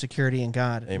trust and security in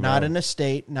God. Amen. Not in a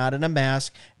state, not in a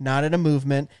mask, not in a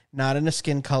movement, not in a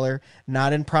skin color,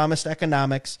 not in promised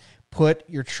economics. Put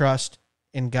your trust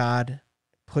in God.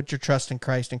 Put your trust in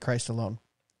Christ and Christ alone.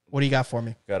 What do you got for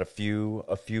me? Got a few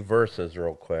verses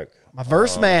real quick. My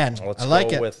verse man. Let's I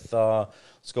like it. Let's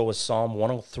go with Psalm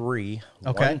 103,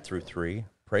 1 through 3.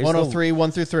 103,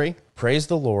 1 through 3. Praise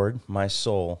the Lord, my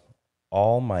soul,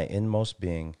 all my inmost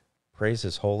being. Praise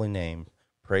his holy name.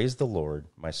 Praise the Lord,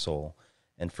 my soul,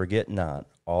 and forget not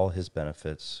all his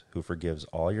benefits, who forgives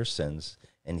all your sins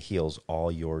and heals all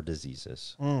your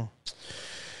diseases.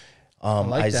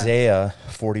 Isaiah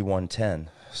 41:10.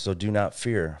 So do not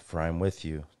fear, for I am with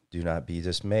you. Do not be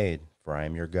dismayed, for I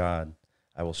am your God.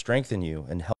 I will strengthen you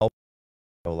and help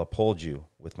I will uphold you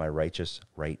with my righteous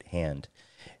right hand.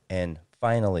 And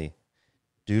finally,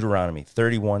 Deuteronomy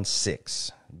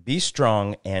 31:6. Be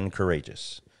strong and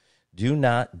courageous. Do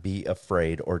not be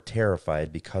afraid or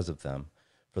terrified because of them,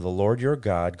 for the Lord your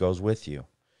God goes with you.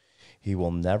 He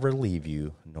will never leave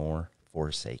you nor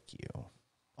forsake you.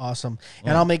 Awesome.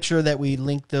 And I'll make sure that we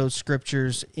link those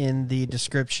scriptures in the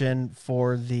description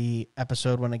for the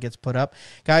episode when it gets put up.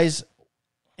 Guys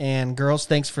and girls,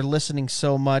 thanks for listening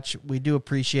so much. We do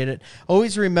appreciate it.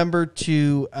 Always remember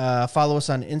to follow us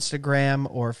on Instagram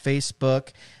or Facebook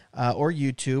or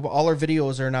YouTube. All our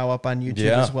videos are now up on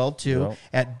YouTube as well, too,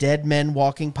 at Dead Men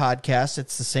Walking Podcast.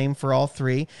 It's the same for all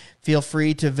three. Feel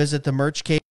free to visit the merch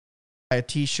cave, buy a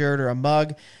t-shirt or a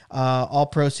mug. All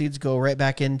proceeds go right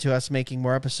back into us making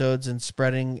more episodes and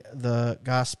spreading the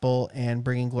gospel and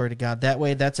bringing glory to God that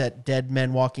way. That's at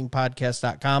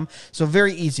deadmenwalkingpodcast.com. So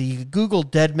very easy. You Google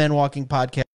Dead Men Walking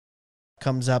Podcast,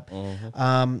 comes up.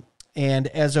 And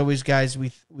as always, guys,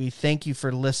 we thank you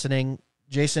for listening.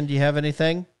 Jason, do you have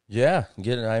anything? Yeah,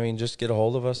 just get a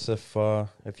hold of us if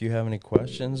you have any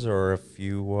questions or if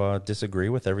you disagree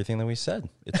with everything that we said.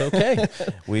 It's okay.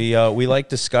 we like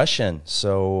discussion,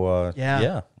 so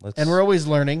yeah. And we're always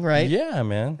learning, right? Yeah,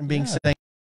 man. And being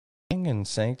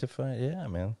sanctified. Yeah,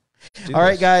 man. All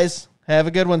right, guys. Have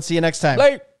a good one. See you next time.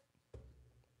 Late.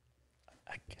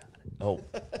 I got it. Oh,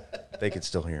 they could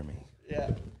still hear me. Yeah.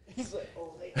 He's like,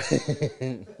 oh,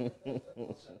 they.